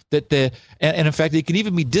get that and in fact, they can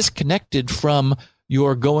even be disconnected from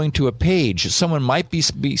your going to a page. Someone might be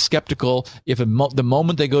skeptical if the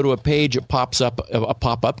moment they go to a page, it pops up a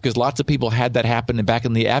pop-up, because lots of people had that happen back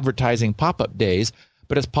in the advertising pop-up days.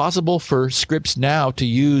 But it's possible for scripts now to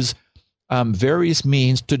use various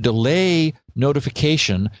means to delay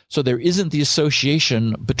notification, so there isn't the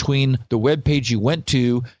association between the web page you went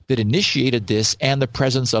to that initiated this and the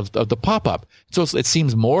presence of the pop-up. So it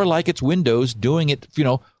seems more like it's Windows doing it,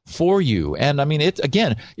 for you. And I mean, it's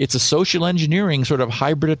a social engineering sort of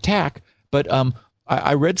hybrid attack. But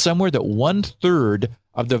I read somewhere that 1/3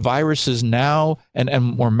 of the viruses now and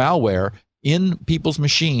or malware in people's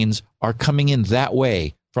machines are coming in that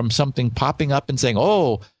way, from something popping up and saying,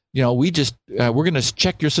 oh, we're going to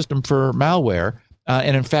check your system for malware.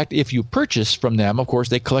 And in fact, if you purchase from them, of course,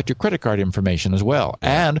 they collect your credit card information as well.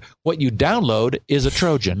 And what you download is a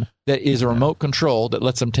Trojan that is a remote control that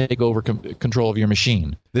lets them take over control of your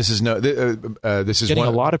machine. This is getting a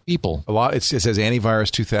lot of people. It says antivirus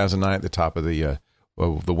 2009 at the top of the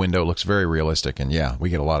window. Looks very realistic, and we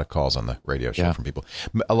get a lot of calls on the radio show from people.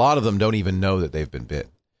 A lot of them don't even know that they've been bit.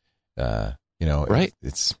 Right?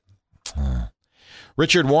 It's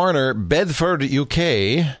Richard Warner, Bedford,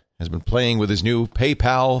 UK, has been playing with his new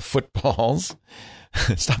PayPal footballs.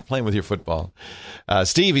 Stop playing with your football.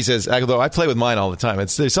 Steve, he says, although I play with mine all the time,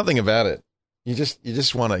 there's something about it. You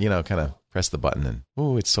just want to, kind of press the button and,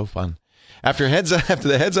 oh, it's so fun. After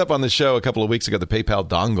the heads up on the show a couple of weeks ago, the PayPal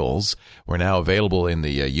dongles were now available in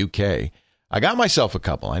the UK. I got myself a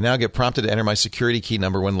couple. I now get prompted to enter my security key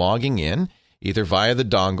number when logging in, either via the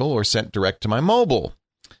dongle or sent direct to my mobile.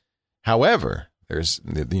 However, there's,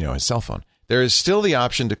 a cell phone. There is still the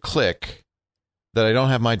option to click that I don't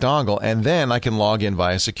have my dongle, and then I can log in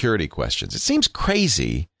via security questions. It seems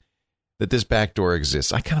crazy that this backdoor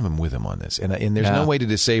exists. I kind of am with him on this, and there's no way to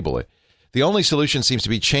disable it. The only solution seems to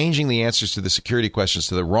be changing the answers to the security questions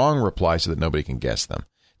to the wrong reply so that nobody can guess them.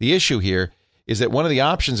 The issue here is that one of the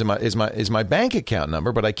options is my bank account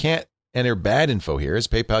number, but I can't enter bad info here, as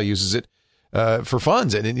PayPal uses it for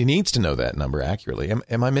funds, and it needs to know that number accurately.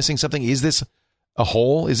 Am I missing something? Is this a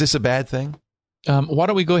hole? Is this a bad thing? Why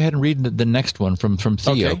don't we go ahead and read the next one from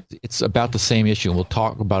Theo? Okay. It's about the same issue, and we'll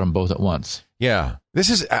talk about them both at once. Yeah.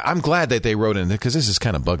 I'm glad that they wrote in, because this has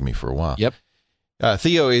kind of bugged me for a while. Yep.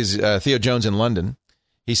 Theo is Theo Jones in London.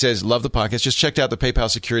 He says, love the podcast. Just checked out the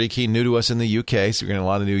PayPal security key, new to us in the UK. So we're getting a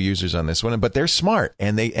lot of new users on this one, but they're smart,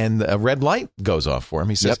 and a red light goes off for him.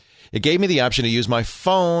 He says, It gave me the option to use my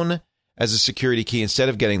phone as a security key instead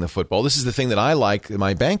of getting the football. This is the thing that I like that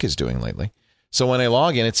my bank is doing lately. So when I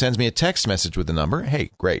log in, it sends me a text message with the number.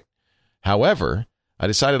 Hey, great. However, I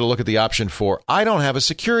decided to look at the option for I don't have a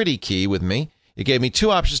security key with me. It gave me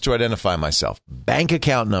two options to identify myself: bank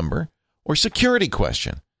account number or security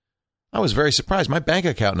question. I was very surprised. My bank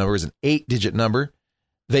account number is an 8-digit number.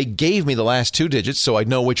 They gave me the last 2 digits so I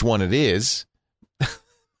know which one it is.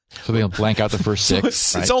 So they'll blank out the first 6.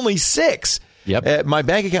 So it's only 6. Yep. My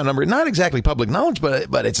bank account number, not exactly public knowledge,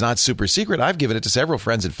 but it's not super secret. I've given it to several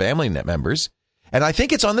friends and family members. And I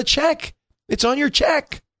think it's on the check. It's on your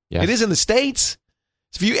check. Yes. It is in the States.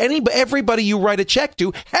 So everybody you write a check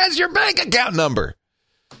to has your bank account number.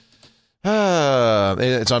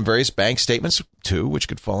 It's on various bank statements, too, which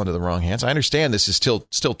could fall into the wrong hands. I understand this is still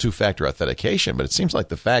two-factor authentication, but it seems like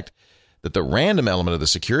the fact that the random element of the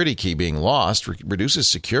security key being lost reduces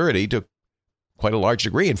security to quite a large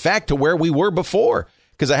degree. In fact, to where we were before,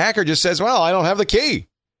 because a hacker just says, well, I don't have the key.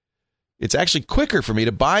 It's actually quicker for me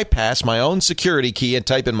to bypass my own security key and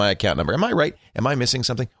type in my account number. Am I right? Am I missing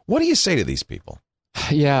something? What do you say to these people?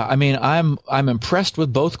 Yeah, I mean, I'm impressed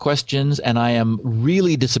with both questions, and I am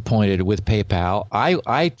really disappointed with PayPal.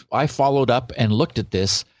 I followed up and looked at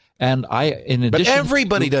this, and but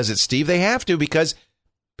everybody does it, Steve. They have to, because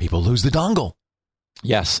people lose the dongle.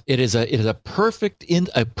 Yes, it is a perfect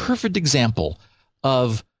example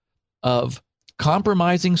of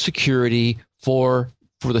compromising security for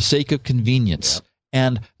the sake of convenience. Yep.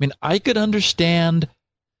 And I mean, I could understand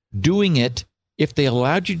doing it if they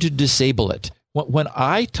allowed you to disable it. When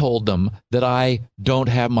I told them that I don't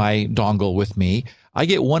have my dongle with me, I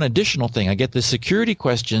get one additional thing. I get the security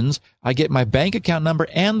questions. I get my bank account number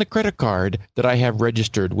and the credit card that I have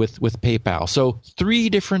registered with PayPal. So 3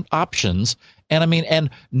 different options. And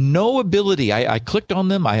no ability. I clicked on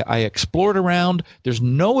them. I explored around. There's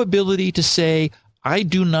no ability to say, I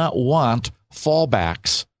do not want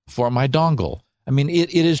fallbacks for my dongle.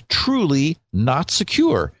 It is truly not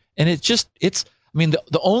secure. And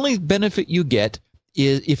the only benefit you get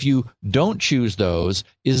is, if you don't choose those,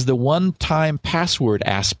 is the one-time password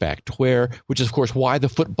aspect, which is of course why the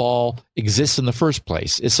football exists in the first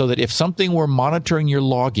place, is so that if something were monitoring your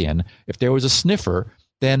login, if there was a sniffer,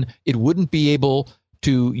 then it wouldn't be able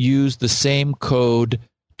to use the same code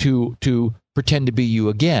to pretend to be you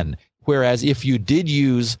again. Whereas if you did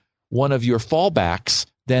use one of your fallbacks,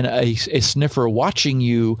 then a sniffer watching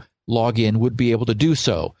you log in would be able to do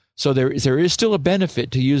so. So there is still a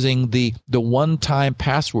benefit to using the one-time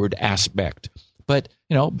password aspect. But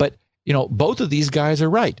both of these guys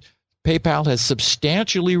are right. PayPal has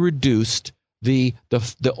substantially reduced the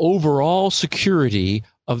overall security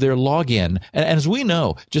of their login. And as we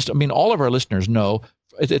know, all of our listeners know,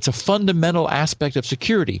 it's a fundamental aspect of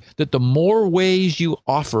security that the more ways you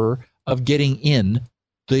offer of getting in,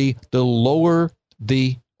 the lower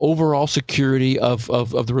the overall security of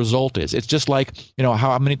the result is. It's just like,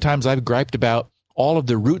 how many times I've griped about all of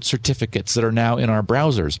the root certificates that are now in our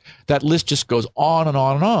browsers. That list just goes on and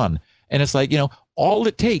on and on. And it's like, all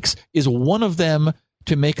it takes is one of them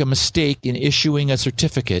to make a mistake in issuing a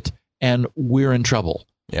certificate, and we're in trouble.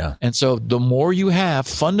 Yeah. And so the more you have,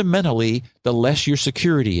 fundamentally, the less your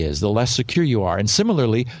security is, the less secure you are. And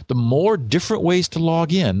similarly, the more different ways to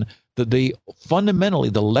log in, fundamentally,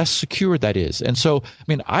 the less secure that is. And so,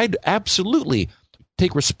 I'd absolutely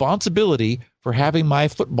take responsibility for having my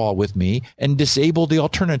football with me and disable the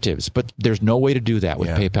alternatives. But there's no way to do that with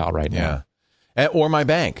PayPal right now. Or my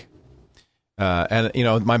bank.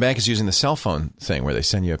 My bank is using the cell phone thing where they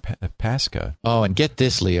send you a passcode. Oh, and get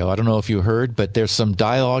this, Leo. I don't know if you heard, but there's some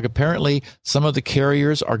dialogue. Apparently, some of the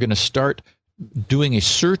carriers are going to start doing a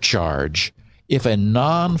surcharge if a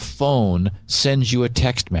non-phone sends you a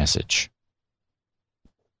text message.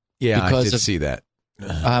 Yeah, I did see that.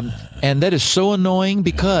 And that is so annoying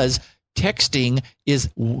because texting is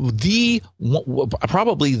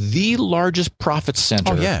probably the largest profit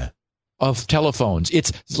center of telephones.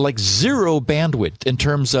 It's like zero bandwidth in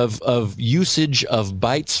terms of usage of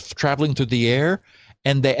bytes traveling through the air,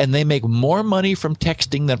 and they make more money from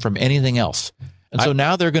texting than from anything else. And so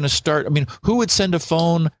now they're going to start. Who would send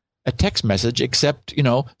a text message except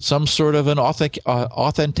some sort of an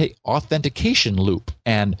authentication loop?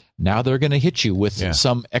 And now they're going to hit you with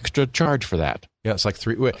some extra charge for that. Yeah, it's like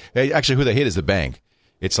actually, who they hit is the bank.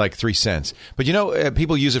 It's like 3 cents. But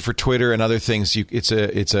people use it for Twitter and other things. It's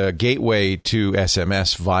a gateway to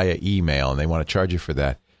SMS via email, and they want to charge you for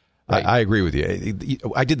that. Right. I agree with you.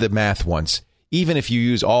 I did the math once. Even if you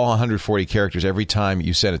use all 140 characters every time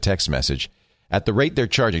you send a text message, at the rate they're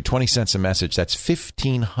charging, 20 cents a message, that's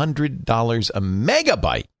 $1,500 a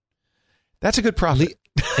megabyte. That's a good profit.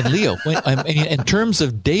 And Leo, in terms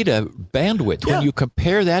of data bandwidth, when you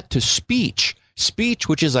compare that to speech,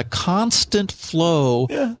 which is a constant flow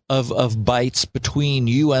of bytes between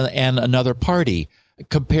you and another party,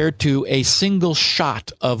 compared to a single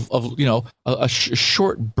shot of a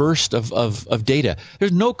short burst of data,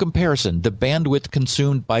 there's no comparison. The bandwidth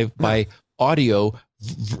consumed by audio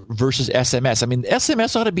versus SMS.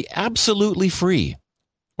 SMS ought to be absolutely free,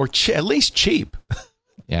 or at least cheap.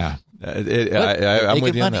 Yeah. I'm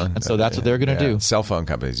with you on that one. And so that's what they're going to do. Cell phone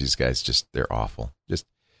companies, these guys, they're awful.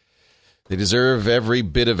 They deserve every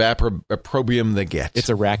bit of opprobrium they get. It's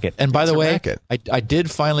a racket. And by the way, I did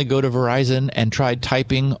finally go to Verizon and tried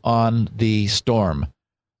typing on the Storm.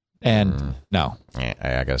 And no.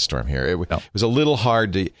 I got a Storm here. It was a little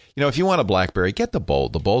hard to, if you want a BlackBerry, get the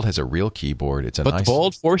Bold. The Bold has a real keyboard. But the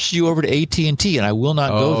Bold forces you over to AT&T, and I will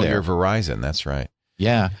not go there. Oh, you're Verizon. That's right.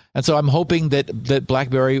 Yeah. And so I'm hoping that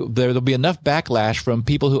BlackBerry, there'll be enough backlash from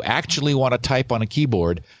people who actually want to type on a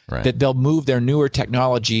keyboard that they'll move their newer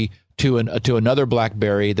technology to another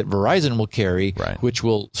BlackBerry that Verizon will carry, which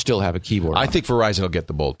will still have a keyboard. I think Verizon will get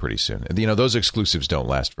the Bold pretty soon. Those exclusives don't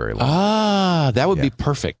last very long. That would be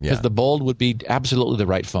perfect, because the Bold would be absolutely the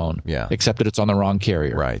right phone. Yeah, except that it's on the wrong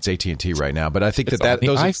carrier. Right, it's AT&T right now, but I think it's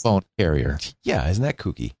those iPhone carrier. Yeah, isn't that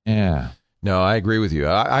kooky? Yeah. No, I agree with you.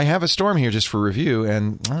 I have a Storm here just for review,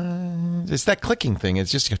 and it's that clicking thing.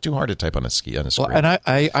 It's just too hard to type on a screen. Well, and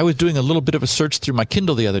I was doing a little bit of a search through my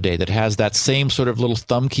Kindle the other day that has that same sort of little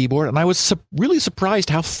thumb keyboard, and I was really surprised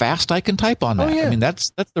how fast I can type on that. Oh, yeah.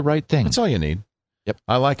 That's the right thing. That's all you need. Yep.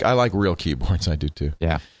 I like real keyboards. I do too.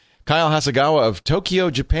 Yeah. Kyle Hasegawa of Tokyo,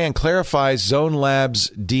 Japan clarifies Zone Labs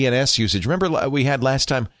DNS usage. Remember we had last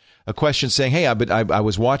time a question saying, hey, I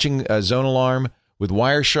was watching Zone Alarm with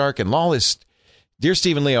Wireshark and Lawless. Dear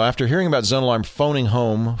Stephen Leo, after hearing about Zone Alarm phoning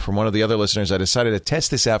home from one of the other listeners, I decided to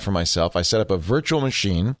test this out for myself. I set up a virtual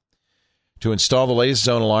machine to install the latest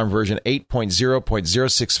Zone Alarm version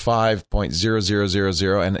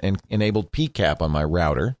 8.0.065.0000 and enabled PCAP on my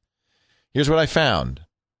router. Here's what I found.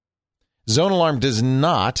 Zone Alarm does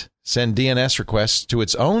not send DNS requests to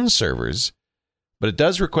its own servers, but it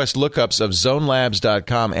does request lookups of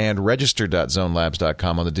zonelabs.com and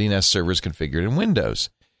register.zonelabs.com on the DNS servers configured in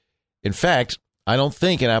Windows. In fact, I don't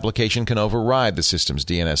think an application can override the system's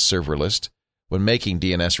DNS server list when making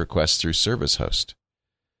DNS requests through Service Host.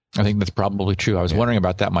 I think that's probably true. I was wondering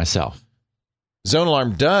about that myself. Zone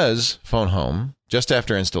Alarm does phone home just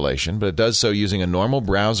after installation, but it does so using a normal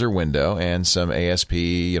browser window and some ASP,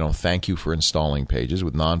 thank you for installing pages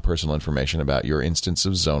with non-personal information about your instance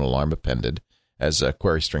of Zone Alarm appended as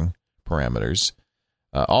query string parameters.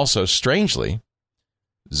 Also, strangely,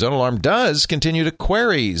 Zone Alarm does continue to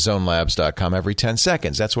query zonelabs.com every 10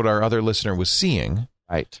 seconds. That's what our other listener was seeing.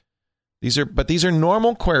 Right. These are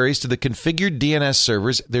normal queries to the configured DNS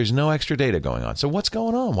servers. There's no extra data going on. So what's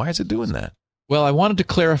going on? Why is it doing that? Well, I wanted to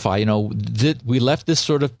clarify, that we left this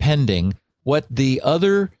sort of pending. What the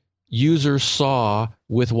other users saw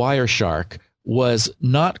with Wireshark was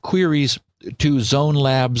not queries to Zone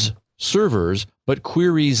Labs servers, but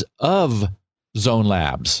queries of Zone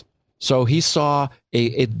Labs. So he saw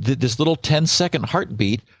this little 10-second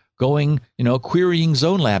heartbeat going, querying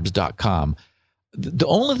zonelabs.com. The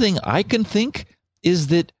only thing I can think is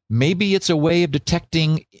that maybe it's a way of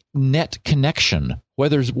detecting net connection,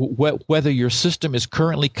 whether your system is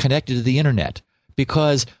currently connected to the internet,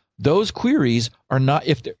 because those queries are not,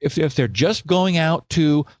 if they're just going out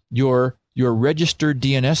to your registered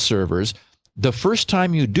DNS servers, the first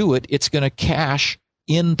time you do it, it's going to cache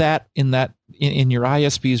in your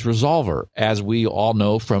ISP's resolver, as we all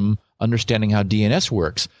know from understanding how DNS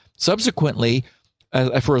works. Subsequently,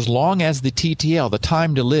 for as long as the TTL, the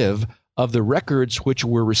time to live of the records which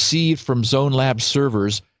were received from Zone Labs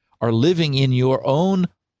servers are living in your own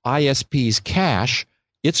ISP's cache,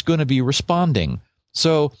 it's going to be responding.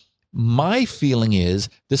 So my feeling is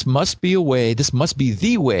this must be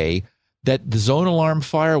the way that the Zone Alarm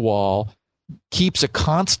firewall keeps a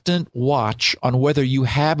constant watch on whether you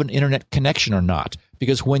have an internet connection or not.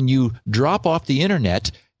 Because when you drop off the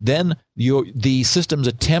internet, then the system's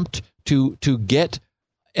attempt to get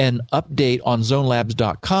an update on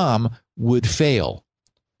zonelabs.com would fail.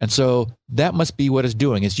 And so that must be what it's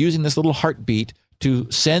doing. It's using this little heartbeat to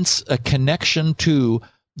sense a connection to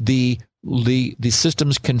the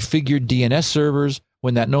system's configured DNS servers.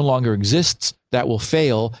 When that no longer exists, that will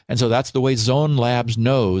fail. And so that's the way Zone Labs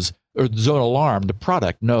knows, or Zone Alarm, the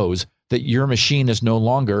product, knows that your machine is no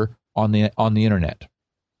longer on the internet.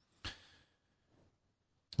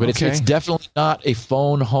 But okay. It's definitely not a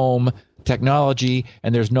phone home technology,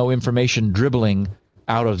 and there's no information dribbling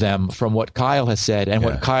out of them from what Kyle has said. And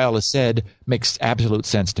what Kyle has said makes absolute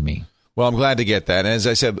sense to me. Well, I'm glad to get that. And as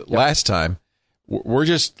I said last time, we're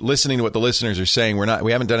just listening to what the listeners are saying.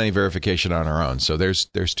 We haven't done any verification on our own. So there's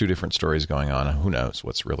two different stories going on. Who knows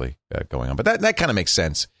what's really going on? But that kind of makes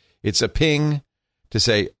sense. It's a ping to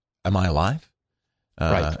say, "Am I alive?"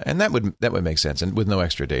 Right. And that would make sense, and with no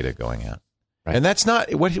extra data going out. Right. And that's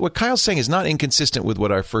not what Kyle's saying is not inconsistent with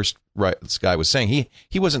what our first guy was saying.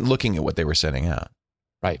 He wasn't looking at what they were sending out.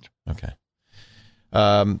 Right. Okay.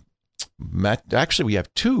 Matt, actually, we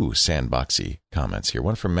have two Sandboxy comments here.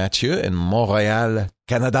 One from Mathieu in Montreal,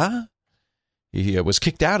 Canada. He was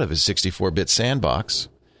kicked out of his 64-bit sandbox.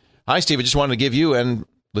 Hi, Steve. I just wanted to give you and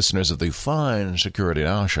listeners of the fine Security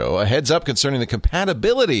Now show a heads up concerning the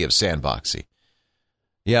compatibility of Sandboxy.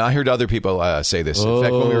 Yeah, I heard other people say this. In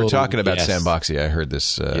fact, when we were talking about Sandboxy, I heard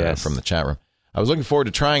this from the chat room. I was looking forward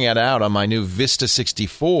to trying it out on my new Vista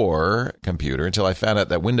 64 computer until I found out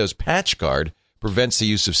that Windows Patch Guard prevents the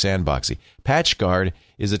use of Sandboxy. Patch Guard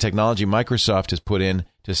is the technology Microsoft has put in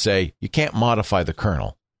to say you can't modify the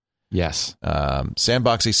kernel. Yes.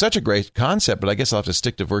 Sandboxy is such a great concept, but I guess I'll have to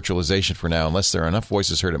stick to virtualization for now unless there are enough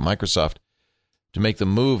voices heard at Microsoft to make the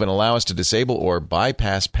move and allow us to disable or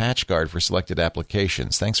bypass Patch Guard for selected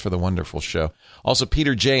applications. Thanks for the wonderful show. Also,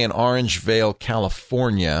 Peter J. in Orangevale,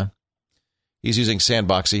 California. He's using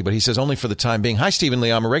Sandboxy, but he says only for the time being. Hi, Stephen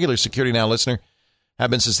Lee. I'm a regular Security Now listener.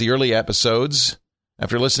 Have been since the early episodes.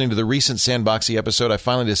 After listening to the recent Sandboxy episode, I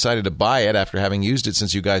finally decided to buy it after having used it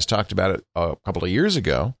since you guys talked about it a couple of years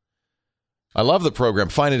ago. I love the program,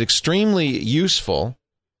 find it extremely useful.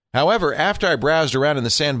 However, after I browsed around in the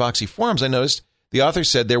Sandboxy forums, I noticed The author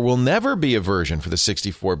said there will never be a version for the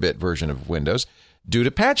 64-bit version of Windows due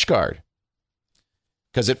to PatchGuard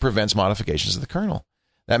because it prevents modifications of the kernel.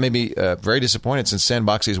 That made me very disappointed since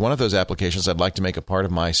Sandboxy is one of those applications I'd like to make a part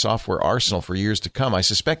of my software arsenal for years to come. I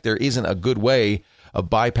suspect there isn't a good way of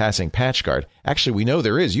bypassing PatchGuard. Actually, we know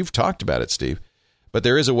there is. You've talked about it, Steve. But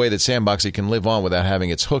there is a way that Sandboxy can live on without having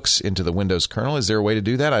its hooks into the Windows kernel. Is there a way to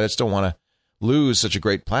do that? I just don't want to lose such a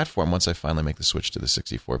great platform once I finally make the switch to the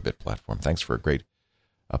 64-bit platform. Thanks for a great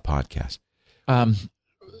podcast.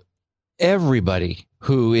 Everybody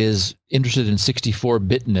who is interested in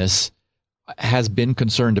 64-bitness has been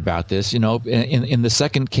concerned about this. You know, in the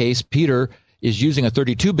second case, Peter is using a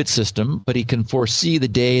 32-bit system, but he can foresee the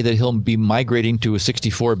day that he'll be migrating to a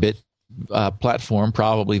 64-bit platform,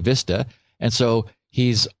 probably Vista, and so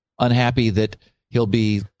he's unhappy that he'll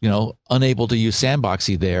be, unable to use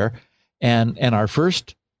Sandboxy there. And our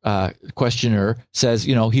first questioner says,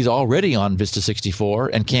 he's already on Vista 64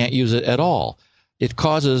 and can't use it at all. It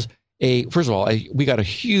causes first of all, we got a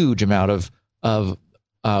huge amount of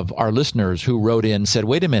our listeners who wrote in and said,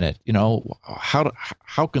 wait a minute,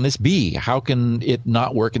 how can this be? How can it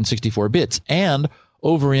not work in 64 bits? And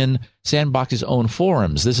over in Sandboxy's own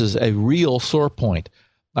forums, this is a real sore point.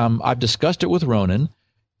 I've discussed it with Ronan,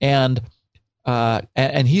 and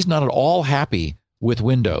he's not at all happy with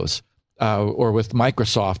Windows or with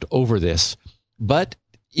Microsoft over this. But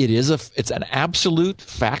it's an absolute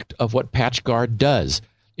fact of what PatchGuard does.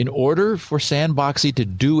 In order for Sandboxy to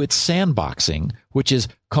do its sandboxing, which is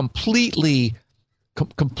completely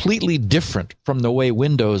different from the way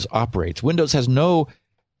Windows operates. Windows has no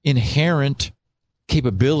inherent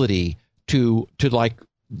capability to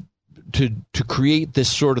create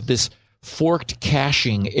this sort of this forked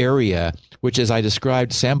caching area, which, as I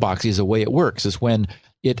described, Sandboxy is the way it works. Is when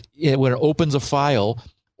it opens a file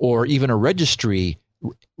or even a registry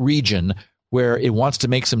region where it wants to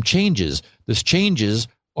make some changes. Those changes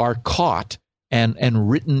are caught and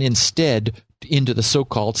written instead into the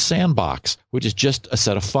so-called sandbox, which is just a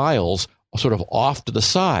set of files sort of off to the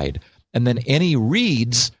side. And then any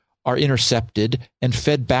reads are intercepted and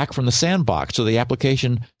fed back from the sandbox. So the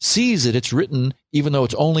application sees that it's written, even though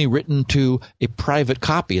it's only written to a private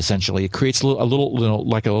copy, essentially. It creates a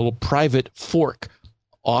little private fork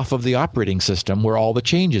off of the operating system where all the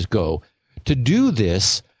changes go. To do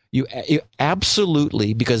this, you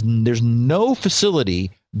absolutely, because there's no facility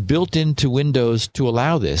built into Windows to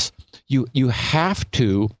allow this, you have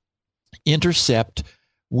to intercept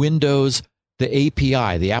Windows, the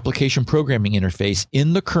API, the application programming interface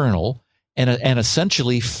in the kernel, and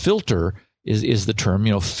essentially filter is the term.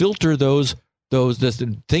 Filter those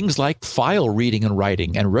things like file reading and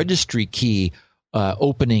writing and registry key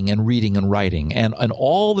opening and reading and writing and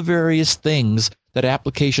all the various things that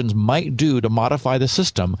applications might do to modify the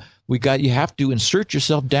system. You have to insert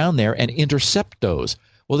yourself down there and intercept those.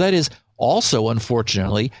 Well, that is also,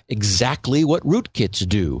 unfortunately, exactly what rootkits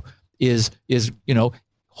do. Is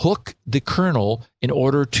hook the kernel in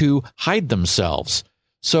order to hide themselves.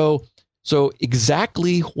 So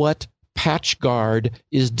exactly what PatchGuard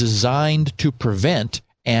is designed to prevent,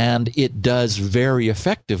 and it does very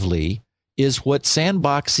effectively, is what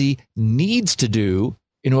Sandboxy needs to do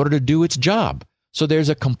in order to do its job. So there's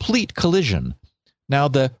a complete collision. Now,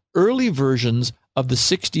 the early versions of the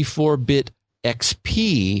 64-bit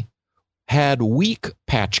XP had weak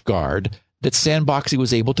PatchGuard that Sandboxy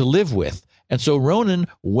was able to live with. And so Ronan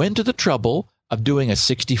went to the trouble of doing a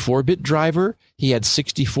 64-bit driver. He had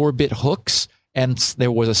 64-bit hooks, and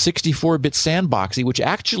there was a 64-bit Sandboxy, which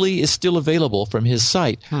actually is still available from his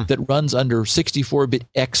site, that runs under 64-bit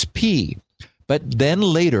XP. But then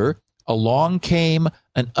later, along came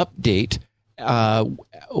an update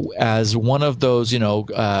as one of those,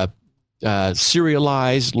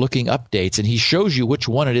 serialized looking updates, and he shows you which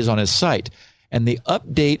one it is on his site. And the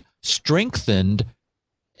update strengthened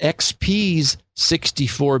XP's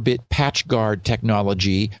 64-bit PatchGuard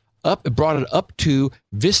technology, brought it up to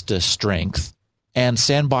Vista strength, and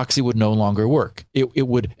Sandboxy would no longer work. It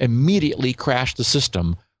would immediately crash the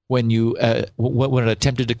system when it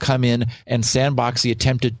attempted to come in, and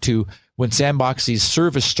when Sandboxy's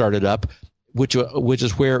service started up, which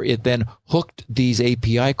is where it then hooked these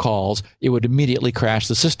API calls, it would immediately crash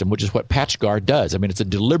the system, which is what PatchGuard does. I mean, it's a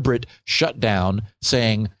deliberate shutdown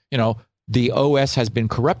saying, the OS has been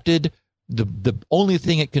corrupted. The only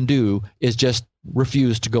thing it can do is just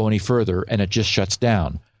refuse to go any further, and it just shuts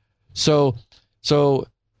down. So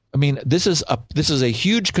I mean, this is a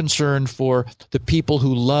huge concern for the people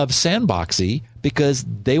who love Sandboxy, because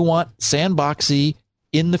they want Sandboxy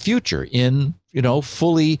in the future, in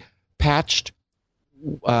fully patched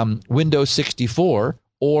Windows 64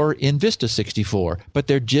 or in Vista 64, but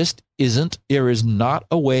there is not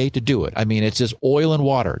a way to do it. I mean, it's just oil and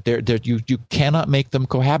water. You cannot make them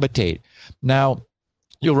cohabitate. Now,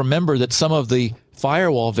 you'll remember that some of the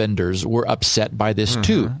firewall vendors were upset by this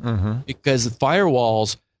too, because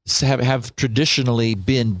firewalls have traditionally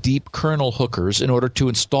been deep kernel hookers in order to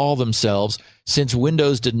install themselves, since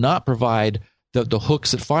Windows did not provide the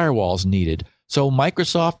hooks that firewalls needed. So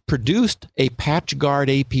Microsoft produced a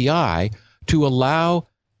PatchGuard API to allow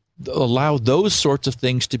those sorts of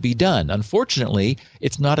things to be done. Unfortunately,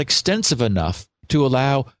 it's not extensive enough to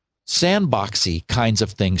allow sandboxy kinds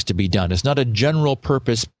of things to be done. It's not a general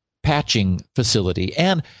purpose patching facility.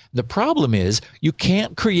 And the problem is you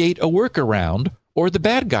can't create a workaround or the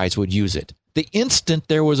bad guys would use it. The instant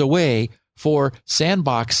there was a way for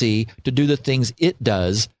Sandboxy to do the things it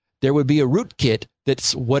does, there would be a rootkit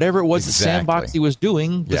that's whatever it was that Sandboxy was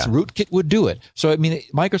doing, this rootkit would do it. So, I mean,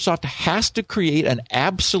 Microsoft has to create an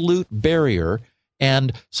absolute barrier.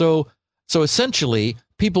 And so essentially,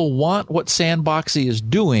 people want what Sandboxy is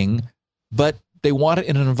doing, but they want it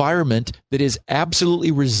in an environment that is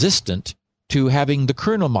absolutely resistant to having the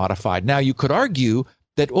kernel modified. Now, you could argue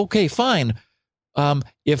that, okay, fine,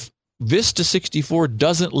 if Vista 64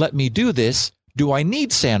 doesn't let me do this, do I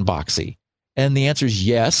need Sandboxy? And the answer is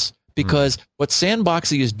yes, because what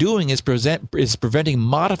Sandboxy is doing is preventing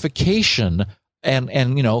modification and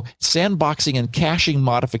sandboxing and caching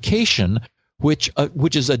modification, which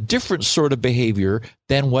is a different sort of behavior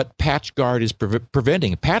than what PatchGuard is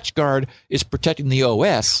preventing. PatchGuard is protecting the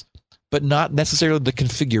OS, but not necessarily the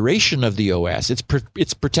configuration of the OS.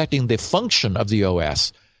 It's protecting the function of the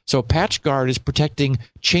OS. So PatchGuard is protecting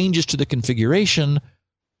changes to the configuration,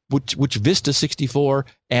 which Vista 64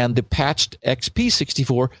 and the patched XP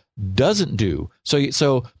 64 doesn't do.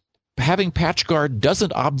 So having PatchGuard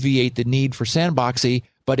doesn't obviate the need for Sandboxy,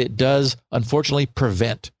 but it does, unfortunately,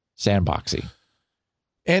 prevent Sandboxy.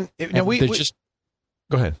 And now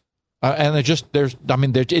go ahead.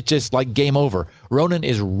 It's just like game over. Ronan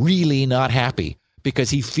is really not happy because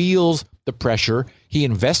he feels the pressure. He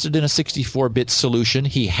invested in a 64-bit solution.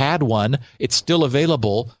 He had one. It's still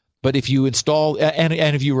available. But if you install and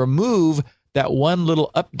if you remove that one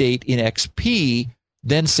little update in XP,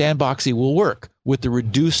 then Sandboxy will work with the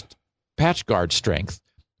reduced PatchGuard strength.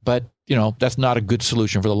 But that's not a good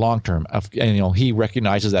solution for the long term. And he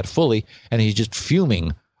recognizes that fully, and he's just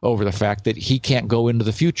fuming over the fact that he can't go into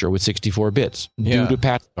the future with 64 bits due to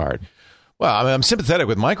PatchGuard. Well, I mean, I'm sympathetic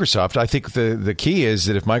with Microsoft. I think the key is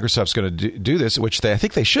that if Microsoft's going to do this, which I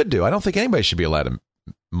think they should do, I don't think anybody should be allowed to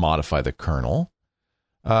modify the kernel.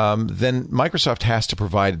 Then Microsoft has to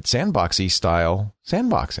provide Sandboxy style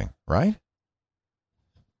sandboxing, right?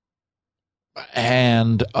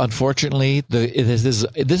 And unfortunately, this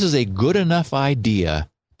is a good enough idea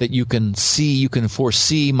that you can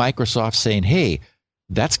foresee Microsoft saying, "Hey,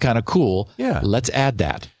 that's kind of cool. Yeah, let's add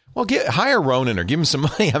that." Well, hire Ronan or give him some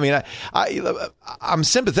money. I mean, I'm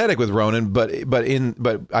sympathetic with Ronan, but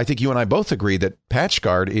I think you and I both agree that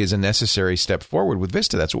PatchGuard is a necessary step forward with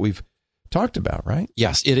Vista. That's what we've talked about, right?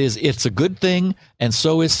 Yes, it is. It's a good thing, and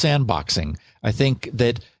so is sandboxing. I think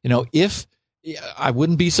that if I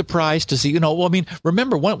wouldn't be surprised to see,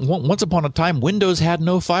 remember once upon a time, Windows had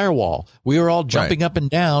no firewall. We were all jumping up and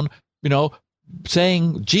down,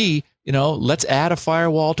 saying, gee, let's add a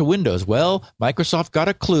firewall to Windows. Well, Microsoft got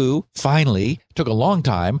a clue, finally. It took a long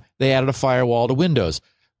time. They added a firewall to Windows.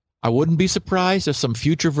 I wouldn't be surprised if some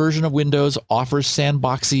future version of Windows offers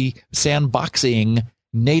sandboxing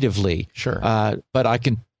natively. Sure. But I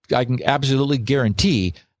can absolutely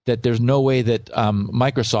guarantee that there's no way that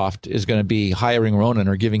Microsoft is going to be hiring Ronan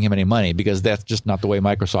or giving him any money, because that's just not the way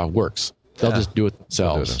Microsoft works. They'll just do it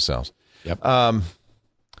themselves. Yep.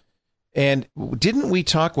 And didn't we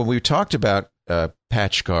talk when we talked about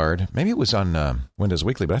PatchGuard? Maybe it was on Windows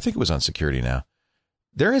Weekly, but I think it was on Security Now.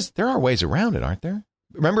 There are ways around it, aren't there?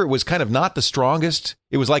 Remember, it was kind of not the strongest.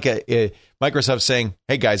 It was like a Microsoft saying,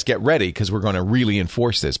 "Hey guys, get ready because we're going to really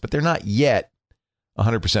enforce this." But they're not yet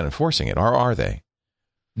 100% enforcing it, or are they?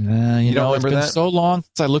 You don't remember it's been so long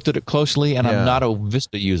since I looked at it closely, and I'm not a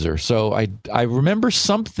Vista user, so I remember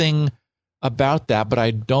something about that, but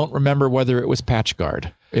I don't remember whether it was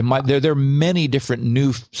PatchGuard. There are many different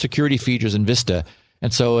new security features in Vista,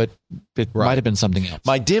 and so it might have been something else.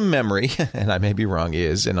 My dim memory, and I may be wrong,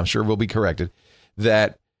 is, and I'm sure we'll be corrected,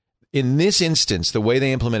 that in this instance, the way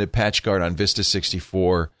they implemented PatchGuard on Vista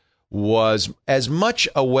 64 was as much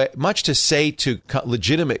to say to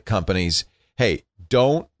legitimate companies, hey,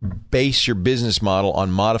 don't base your business model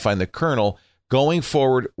on modifying the kernel. Going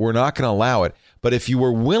forward, we're not going to allow it. But if you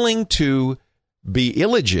were willing to be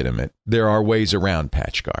illegitimate, there are ways around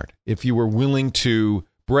PatchGuard. If you were willing to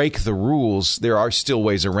break the rules, there are still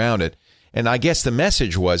ways around it. And I guess the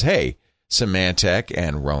message was, hey, Symantec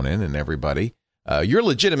and Ronin and everybody, you're a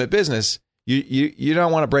legitimate business. You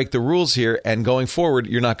don't want to break the rules here, and going forward,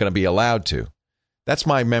 you're not going to be allowed to. That's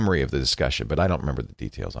my memory of the discussion, but I don't remember the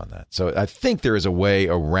details on that. So I think there is a way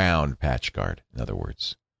around PatchGuard, in other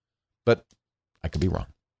words. But I could be wrong.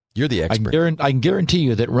 You're the expert. I can guarantee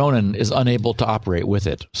you that Ronin is unable to operate with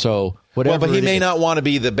it. So whatever. Well, but he may not want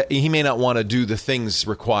to he may not want to do the things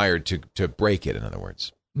required to break it, in other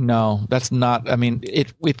words. No, that's not. I mean,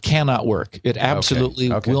 it cannot work. It absolutely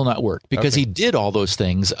will not work because he did all those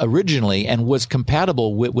things originally and was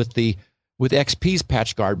compatible with XP's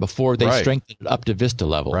PatchGuard before they strengthened it up to Vista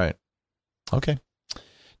level. Right. Okay.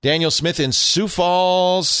 Daniel Smith in Sioux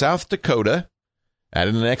Falls, South Dakota,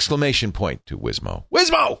 added an exclamation point to Wizmo.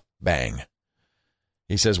 Wizmo! Bang.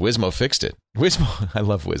 He says Wizmo fixed it. Wizmo. I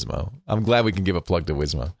love Wizmo. I'm glad we can give a plug to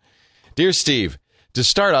Wizmo. Dear Steve, to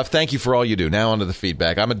start off, thank you for all you do. Now onto the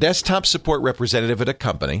feedback. I'm a desktop support representative at a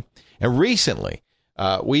company, and recently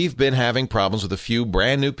we've been having problems with a few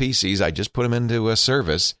brand new PCs. I just put them into a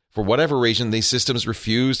service. For whatever reason, these systems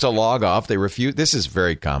refuse to log off. They refuse. This is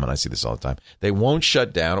very common. I see this all the time. They won't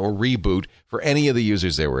shut down or reboot for any of the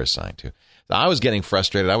users they were assigned to. So I was getting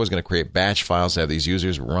frustrated. I was going to create batch files to have these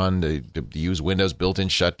users run to use Windows built-in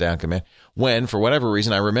shutdown command. When, for whatever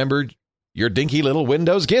reason, I remembered your dinky little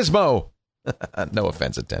Windows gizmo. No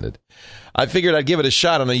offense intended. I figured I'd give it a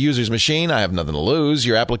shot on the user's machine. I have nothing to lose.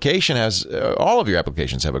 Your application has, all of your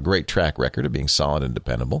applications have a great track record of being solid and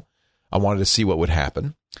dependable. I wanted to see what would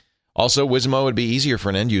happen. Also, Wizmo would be easier for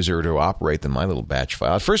an end user to operate than my little batch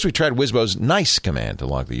file. At first, we tried Wizmo's nice command to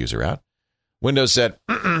log the user out. Windows said,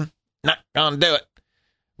 not gonna do it.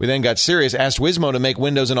 We then got serious, asked Wizmo to make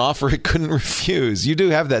Windows an offer it couldn't refuse. You do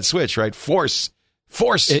have that switch, right? Force.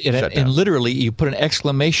 And literally, you put an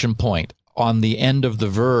exclamation point on the end of the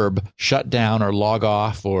verb shut down or log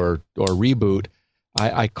off or reboot.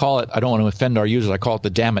 I call it, I don't want to offend our users, I call it the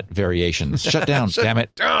damn it variation. Shut down, damn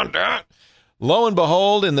it. Down. Lo and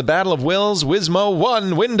behold, in the Battle of Wills, Wizmo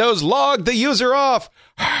won. Windows logged the user off.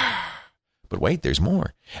 But wait, there's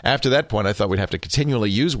more. After that point, I thought we'd have to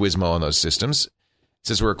continually use Wizmo on those systems.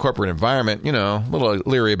 Since we're a corporate environment, a little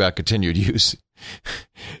leery about continued use.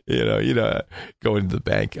 Going to the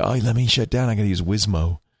bank. Oh, let me shut down. I got to use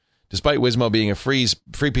Wizmo. Despite Wizmo being a free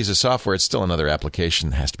piece of software, it's still another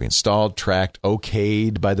application that has to be installed, tracked,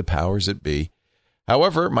 okayed by the powers that be.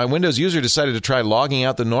 However, my Windows user decided to try logging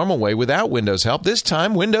out the normal way without Windows help. This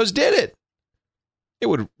time, Windows did it. It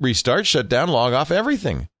would restart, shut down, log off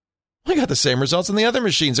everything. I got the same results on the other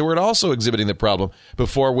machines that were also exhibiting the problem.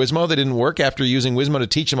 Before Wizmo, they didn't work. After using Wizmo to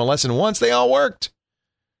teach them a lesson once, they all worked.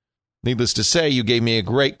 Needless to say, you gave me a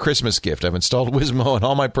great Christmas gift. I've installed Wizmo on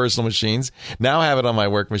all my personal machines. Now I have it on my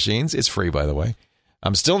work machines. It's free, by the way.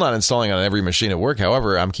 I'm still not installing it on every machine at work.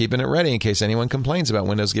 However, I'm keeping it ready in case anyone complains about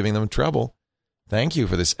Windows giving them trouble. Thank you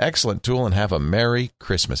for this excellent tool and have a Merry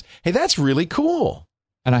Christmas. Hey, that's really cool.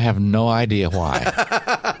 And I have no idea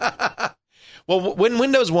why. Well, when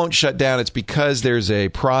Windows won't shut down, it's because there's a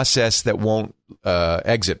process that won't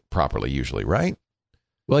exit properly usually, right?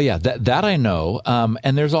 Well, yeah, that I know.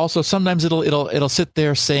 And there's also sometimes it'll sit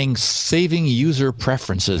there saying saving user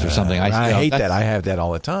preferences or something. I hate that. I have that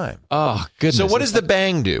all the time. Oh, goodness. So what does the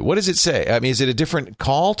bang do? What does it say? I mean, is it a different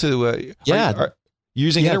call to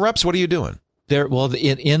using interrupts? What are you doing? Down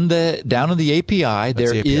in the API,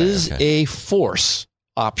 there is a force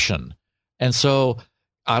option. And so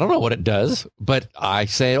I don't know what it does, but I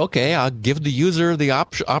say, okay, I'll give the user the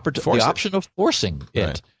option of forcing it.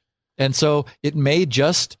 Right. And so it may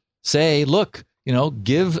just say, look,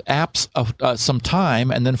 give apps some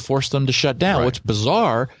time and then force them to shut down. Right. What's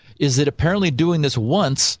bizarre is that apparently doing this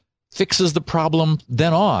once fixes the problem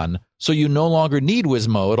then on. So you no longer need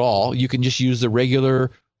Wizmo at all. You can just use the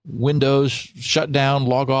regular Windows shut down,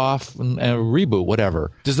 log off, and reboot, whatever.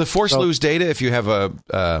 Does the force lose data if you have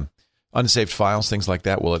unsaved files, things like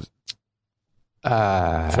that? Will it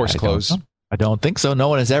force close? I don't think so. No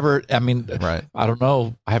one has ever. I mean, right. I don't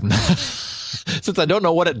know. I have not. Since I don't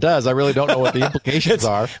know what it does, I really don't know what the implications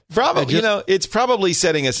are. Probably, it's probably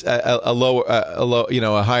setting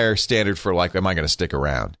a higher standard for like, am I going to stick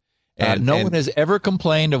around? And no one has ever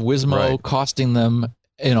complained of Wizmo costing them,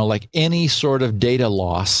 like any sort of data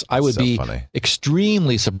loss. I would be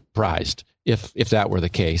extremely surprised if that were the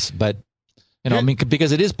case. But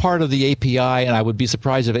because it is part of the API, and I would be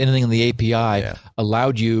surprised if anything in the API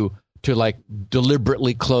allowed you to like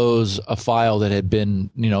deliberately close a file that had been,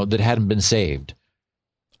 that hadn't been saved.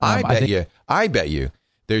 I bet you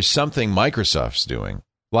there's something Microsoft's doing,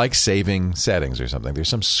 like saving settings or something. There's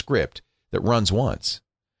some script that runs once.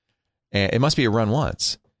 And it must be a run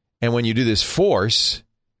once. And when you do this force,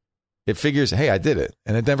 it figures, hey, I did it.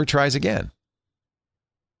 And it never tries again.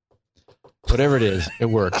 Whatever it is, it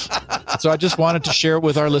works. So I just wanted to share it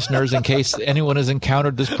with our listeners in case anyone has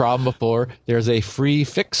encountered this problem before. There's a free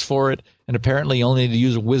fix for it. And apparently you only need to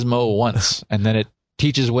use Wizmo once. And then it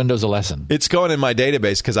teaches Windows a lesson. It's going in my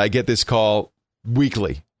database because I get this call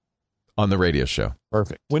weekly on the radio show.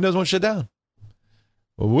 Perfect. Windows won't shut down.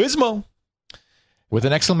 Wizmo. With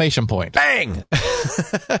an exclamation point. Bang!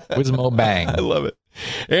 Wizmo bang. I love it.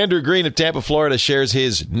 Andrew Green of Tampa, Florida shares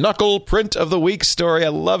his Knuckle Print of the Week story. I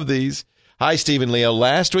love these. Hi, Steve and Leo.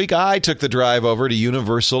 Last week, I took the drive over to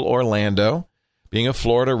Universal Orlando. Being a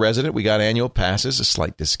Florida resident, we got annual passes, a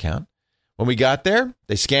slight discount. When we got there,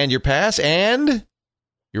 they scanned your pass, and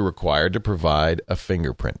you're required to provide a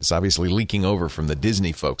fingerprint. It's obviously leaking over from the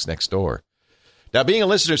Disney folks next door. Now, being a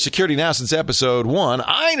listener of Security Now since episode 1,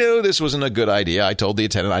 I knew this wasn't a good idea. I told the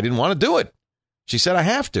attendant I didn't want to do it. She said I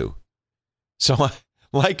have to. So,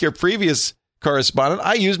 like your previous correspondent,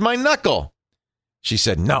 I used my knuckle. She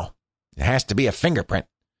said, no, it has to be a fingerprint.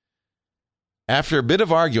 After a bit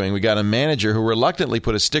of arguing, we got a manager who reluctantly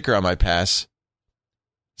put a sticker on my pass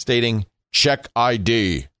stating, check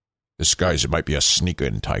ID. This guy's might be a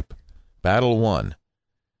sneak-in type. Battle won.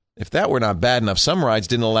 If that were not bad enough, some rides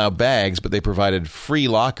didn't allow bags, but they provided free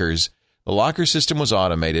lockers. The locker system was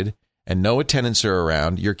automated, and no attendants are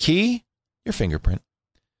around. Your key? Your fingerprint.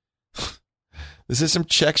 The system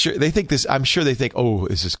checks your... They think this... I'm sure they think, oh,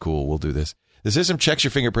 this is cool. We'll do this. The system checks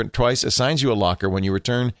your fingerprint twice, assigns you a locker. When you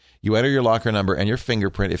return, you enter your locker number and your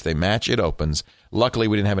fingerprint. If they match, it opens. Luckily,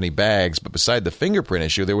 we didn't have any bags, but beside the fingerprint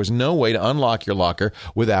issue, there was no way to unlock your locker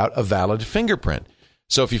without a valid fingerprint.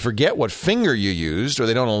 So if you forget what finger you used or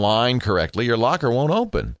they don't align correctly, your locker won't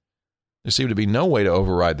open. There seemed to be no way to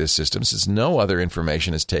override this system since no other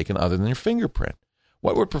information is taken other than your fingerprint.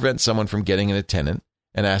 What would prevent someone from getting an attendant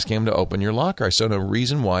and asking him to open your locker? I saw no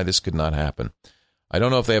reason why this could not happen. I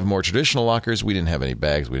don't know if they have more traditional lockers. We didn't have any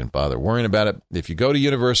bags. We didn't bother worrying about it. If you go to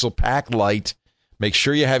Universal, pack light, make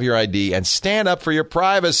sure you have your ID, and stand up for your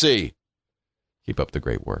privacy. Keep up the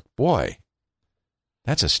great work. Boy,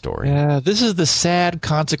 that's a story. Yeah, this is the sad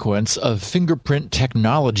consequence of fingerprint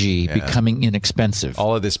technology becoming inexpensive.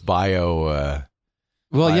 All of this bio...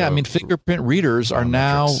 fingerprint readers are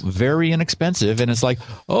now very inexpensive, and it's like,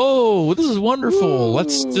 oh, this is wonderful. Ooh.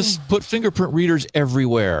 Let's just put fingerprint readers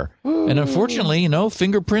everywhere. Ooh. And unfortunately,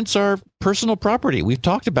 fingerprints are personal property. We've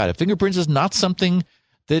talked about it. Fingerprints is not something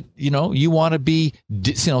that, you want to be,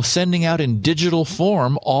 sending out in digital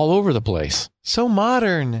form all over the place. So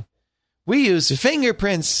modern. We use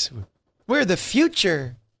fingerprints. We're the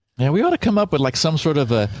future. Yeah, we ought to come up with like some sort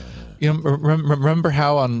of a, remember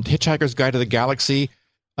how on Hitchhiker's Guide to the Galaxy,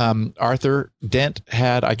 Arthur Dent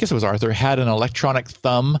had an electronic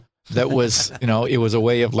thumb that was, it was a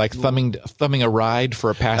way of like thumbing a ride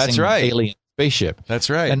for a passing alien spaceship. That's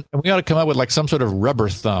right. And we ought to come up with like some sort of rubber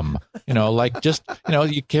thumb, like just,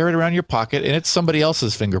 you carry it around your pocket and it's somebody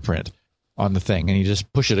else's fingerprint on the thing. And you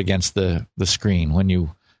just push it against the screen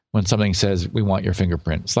when something says we want your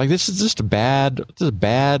fingerprint. It's like, this is just a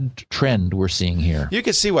bad trend we're seeing here. You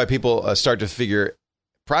can see why people start to figure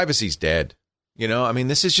privacy's dead.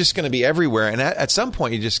 This is just going to be everywhere. And at some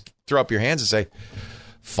point, you just throw up your hands and say,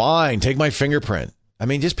 fine, take my fingerprint.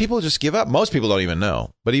 People just give up. Most people don't even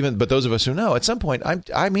know. But those of us who know, at some point,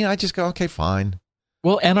 I just go, okay, fine.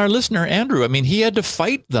 Well, and our listener, Andrew, he had to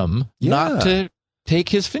fight them not to take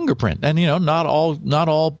his fingerprint. And, not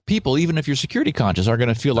all people, even if you're security conscious, are going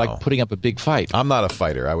to feel like putting up a big fight. I'm not a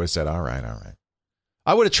fighter. I would have said, all right.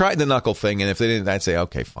 I would have tried the knuckle thing. And if they didn't, I'd say,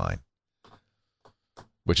 okay, fine.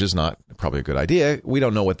 Which is not probably a good idea. We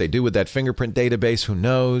don't know what they do with that fingerprint database. Who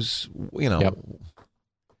knows? Yep.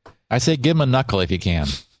 I say give them a knuckle if you can.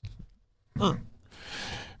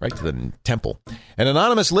 Right to the temple. An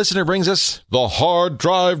anonymous listener brings us the hard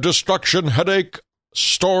drive destruction headache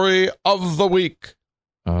story of the week.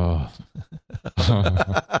 Oh.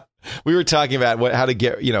 We were talking about how to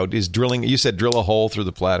get, is drilling. You said drill a hole through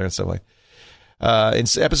the platter and stuff like that. In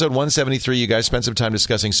episode 173, you guys spent some time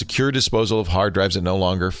discussing secure disposal of hard drives that no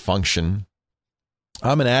longer function.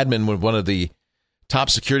 I'm an admin with one of the top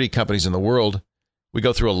security companies in the world. We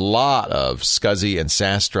go through a lot of SCSI and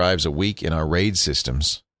SAS drives a week in our RAID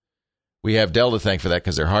systems. We have Dell to thank for that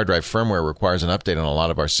because their hard drive firmware requires an update on a lot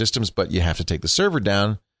of our systems, but you have to take the server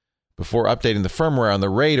down before updating the firmware on the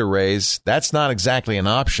RAID arrays. That's not exactly an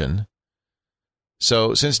option.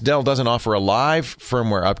 So since Dell doesn't offer a live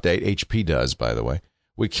firmware update, HP does, by the way,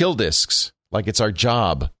 we kill disks like it's our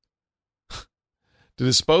job to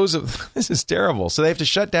dispose of. This is terrible. So they have to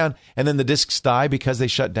shut down and then the disks die because they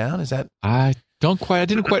shut down? Is that? I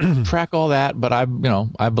didn't quite track all that, but I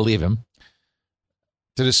believe him.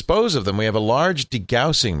 To dispose of them, we have a large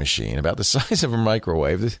degaussing machine about the size of a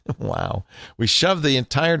microwave. Wow. We shove the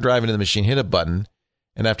entire drive into the machine, hit a button,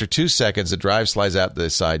 and after 2 seconds, the drive slides out the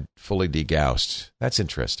side fully degaussed. That's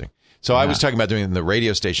interesting. So I was talking about doing the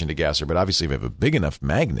radio station degausser, but obviously if we have a big enough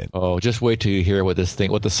magnet. Oh, just wait till you hear what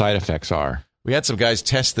the side effects are. We had some guys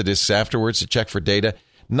test the discs afterwards to check for data.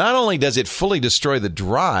 Not only does it fully destroy the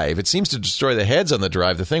drive, it seems to destroy the heads on the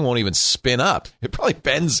drive. The thing won't even spin up. It probably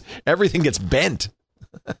bends. Everything gets bent.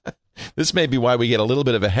 This may be why we get a little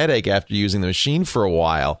bit of a headache after using the machine for a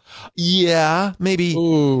while. Yeah, maybe you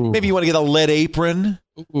want to get a lead apron.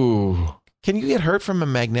 Ooh. Can you get hurt from a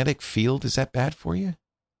magnetic field? Is that bad for you?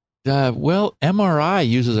 Well, MRI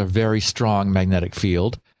uses a very strong magnetic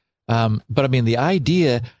field. But I mean, the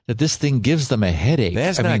idea that this thing gives them a headache,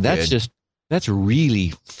 that's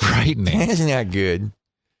really frightening. That's not good.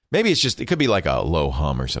 Maybe it could be like a low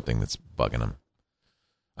hum or something that's bugging them.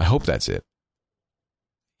 I hope that's it.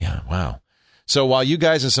 Yeah, wow. So while you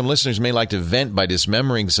guys and some listeners may like to vent by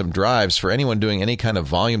dismembering some drives, for anyone doing any kind of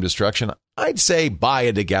volume destruction, I'd say buy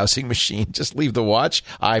a degaussing machine. Just leave the watch,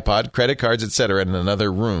 iPod, credit cards, etc. in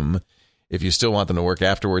another room if you still want them to work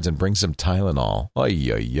afterwards, and bring some Tylenol.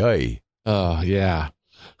 Ay, ay, ay. Oh, yeah.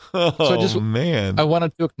 Oh, man. I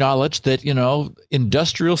wanted to acknowledge that,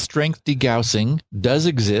 industrial strength degaussing does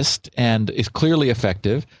exist and is clearly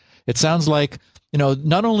effective. It sounds like,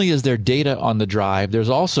 not only is there data on the drive, there's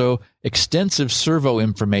also extensive servo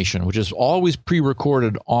information, which is always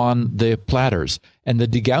pre-recorded on the platters. And the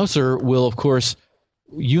degausser will, of course,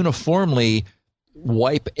 uniformly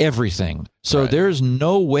wipe everything. So there's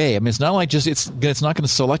no way. I mean, it's not like it's not going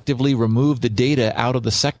to selectively remove the data out of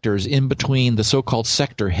the sectors in between the so-called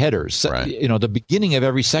sector headers. Right. The beginning of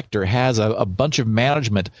every sector has a bunch of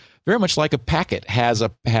management, very much like a packet has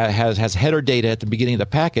header data at the beginning of the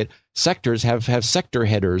packet. Sectors have sector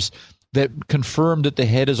headers that confirm that the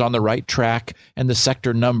head is on the right track, and the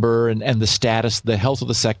sector number and the status, the health of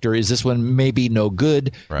the sector. Is this one maybe no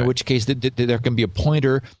good? Right. In which case there can be a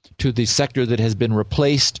pointer to the sector that has been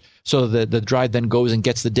replaced, so the drive then goes and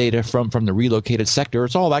gets the data from the relocated sector.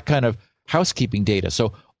 It's all that kind of housekeeping data.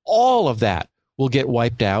 So all of that will get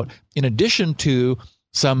wiped out, in addition to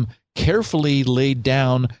some carefully laid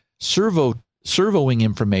down servoing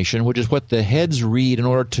information, which is what the heads read in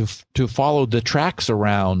order to follow the tracks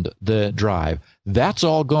around the drive. That's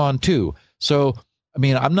all gone too. So, I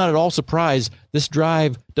mean, I'm not at all surprised this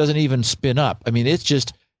drive doesn't even spin up. I mean, it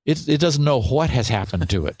doesn't know what has happened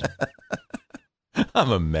to it.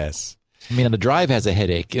 I'm a mess. I mean, the drive has a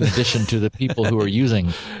headache in addition to the people who are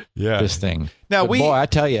using this thing. Now, boy, I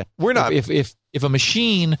tell you, we're not. If a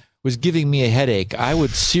machine was giving me a headache, I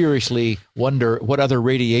would seriously wonder what other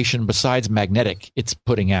radiation besides magnetic it's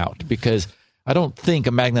putting out, because I don't think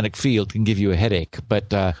a magnetic field can give you a headache.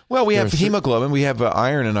 But we have hemoglobin, we have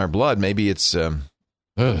iron in our blood. Maybe it's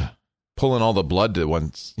pulling all the blood to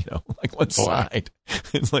one side.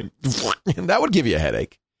 It's like that would give you a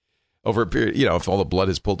headache over a period. If all the blood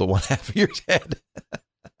is pulled to one half of your head.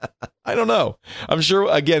 I don't know. I'm sure.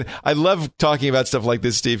 Again, I love talking about stuff like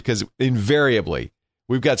this, Steve, because invariably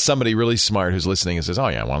we've got somebody really smart who's listening and says, "Oh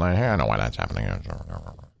yeah, well I know why that's happening."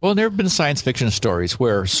 Well, there have been science fiction stories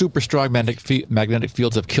where super strong magnetic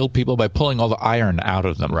fields have killed people by pulling all the iron out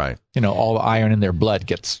of them. Right. All the iron in their blood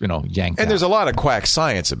gets yanked out. And there's a lot of quack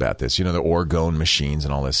science about this. The orgone machines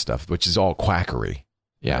and all this stuff, which is all quackery.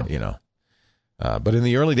 Yeah. But in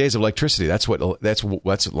the early days of electricity, that's a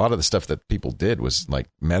lot of the stuff that people did was like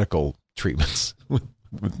medical treatments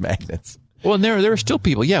with magnets. Well, and there are still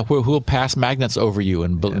people, who will pass magnets over you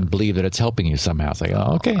and believe that it's helping you somehow. It's like,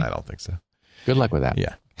 oh, okay. I don't think so. Good luck with that.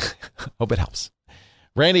 Yeah. Hope it helps.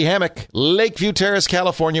 Randy Hammock, Lakeview Terrace,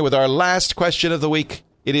 California, with our last question of the week.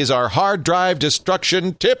 It is our hard drive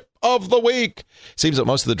destruction tip of the week. Seems that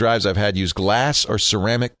most of the drives I've had use glass or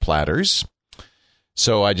ceramic platters.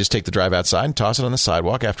 So I just take the drive outside and toss it on the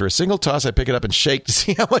sidewalk. After a single toss, I pick it up and shake to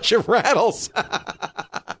see how much it rattles.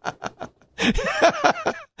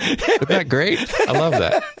 Isn't that great? I love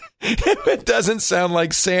that. If it doesn't sound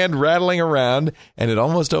like sand rattling around, and it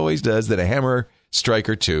almost always does, then a hammer strike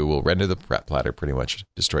or two will render the platter pretty much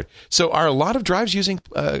destroyed. So are a lot of drives using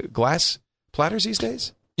glass platters these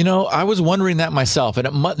days? I was wondering that myself, and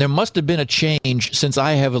there must have been a change since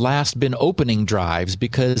I have last been opening drives,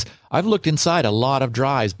 because I've looked inside a lot of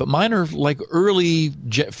drives, but mine are like early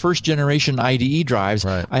first-generation IDE drives.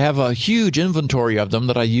 Right. I have a huge inventory of them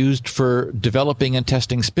that I used for developing and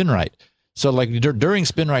testing SpinRite. So like during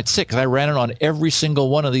SpinRite 6, I ran it on every single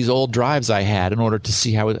one of these old drives I had in order to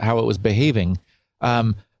see how it was behaving.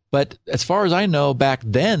 But as far as I know, back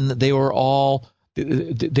then they were all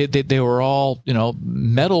metal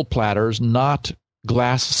platters, not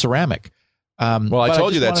glass ceramic. Well, I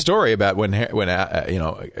told you that story about when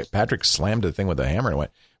Patrick slammed the thing with a hammer and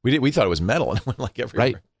went. We thought it was metal and it went like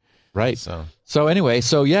everywhere. Right. So anyway,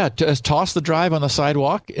 just toss the drive on the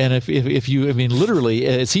sidewalk, and if you, I mean, literally,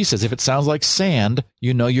 as he says, if it sounds like sand,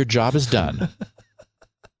 you know your job is done.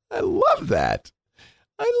 I love that.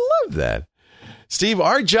 Steve,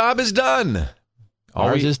 our job is done.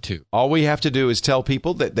 Ours is too. All we have to do is tell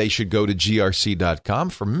people that they should go to grc.com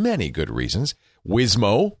for many good reasons.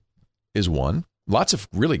 Wizmo is one. Lots of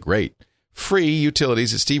really great free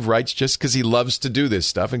utilities that Steve writes just because he loves to do this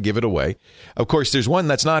stuff and give it away. Of course, there's one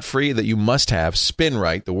that's not free that you must have,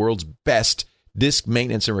 SpinRite, the world's best disk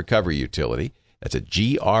maintenance and recovery utility. That's at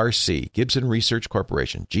GRC, Gibson Research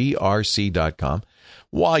Corporation, grc.com.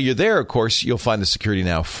 While you're there, of course, you'll find the Security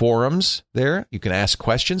Now forums there. You can ask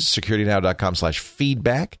questions,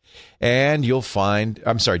 securitynow.com/feedback, and you'll find,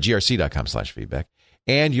 grc.com/feedback,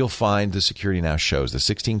 and you'll find the Security Now shows, the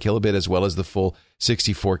 16 kilobit as well as the full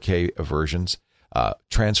 64K versions,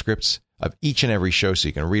 transcripts of each and every show so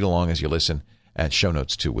you can read along as you listen, and show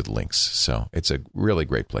notes too with links. So it's a really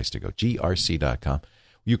great place to go, grc.com.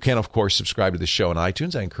 You can, of course, subscribe to the show on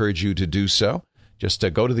iTunes. I encourage you to do so. Just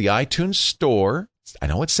go to the iTunes store. I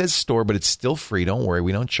know it says store, but it's still free. Don't worry.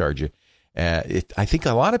 We don't charge you. I think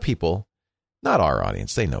a lot of people, not our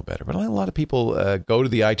audience, they know better, but a lot of people go to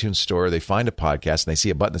the iTunes store, they find a podcast, and they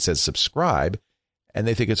see a button that says subscribe, and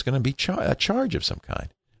they think it's going to be a charge of some kind.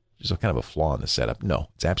 There's kind of a flaw in the setup. No,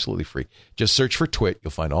 it's absolutely free. Just search for Twit.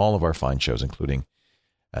 You'll find all of our fine shows, including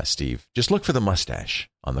Steve. Just look for the mustache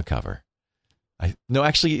on the cover. Dick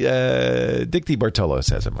DiBartolo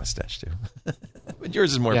has a mustache, too. But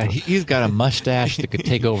yours is more... Yeah, he's got a mustache that could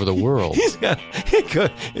take over the world. It's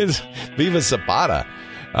Viva Zapata.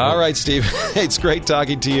 All right, Steve. It's great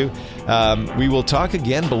talking to you. We will talk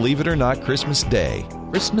again, believe it or not, Christmas Day.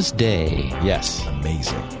 Christmas Day, yes.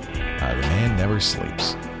 Amazing. The man never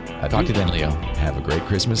sleeps. Talk to you then, Leo. Have a great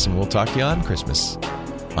Christmas, and we'll talk to you on Christmas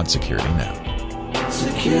on Security Now.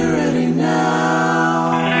 Security Now.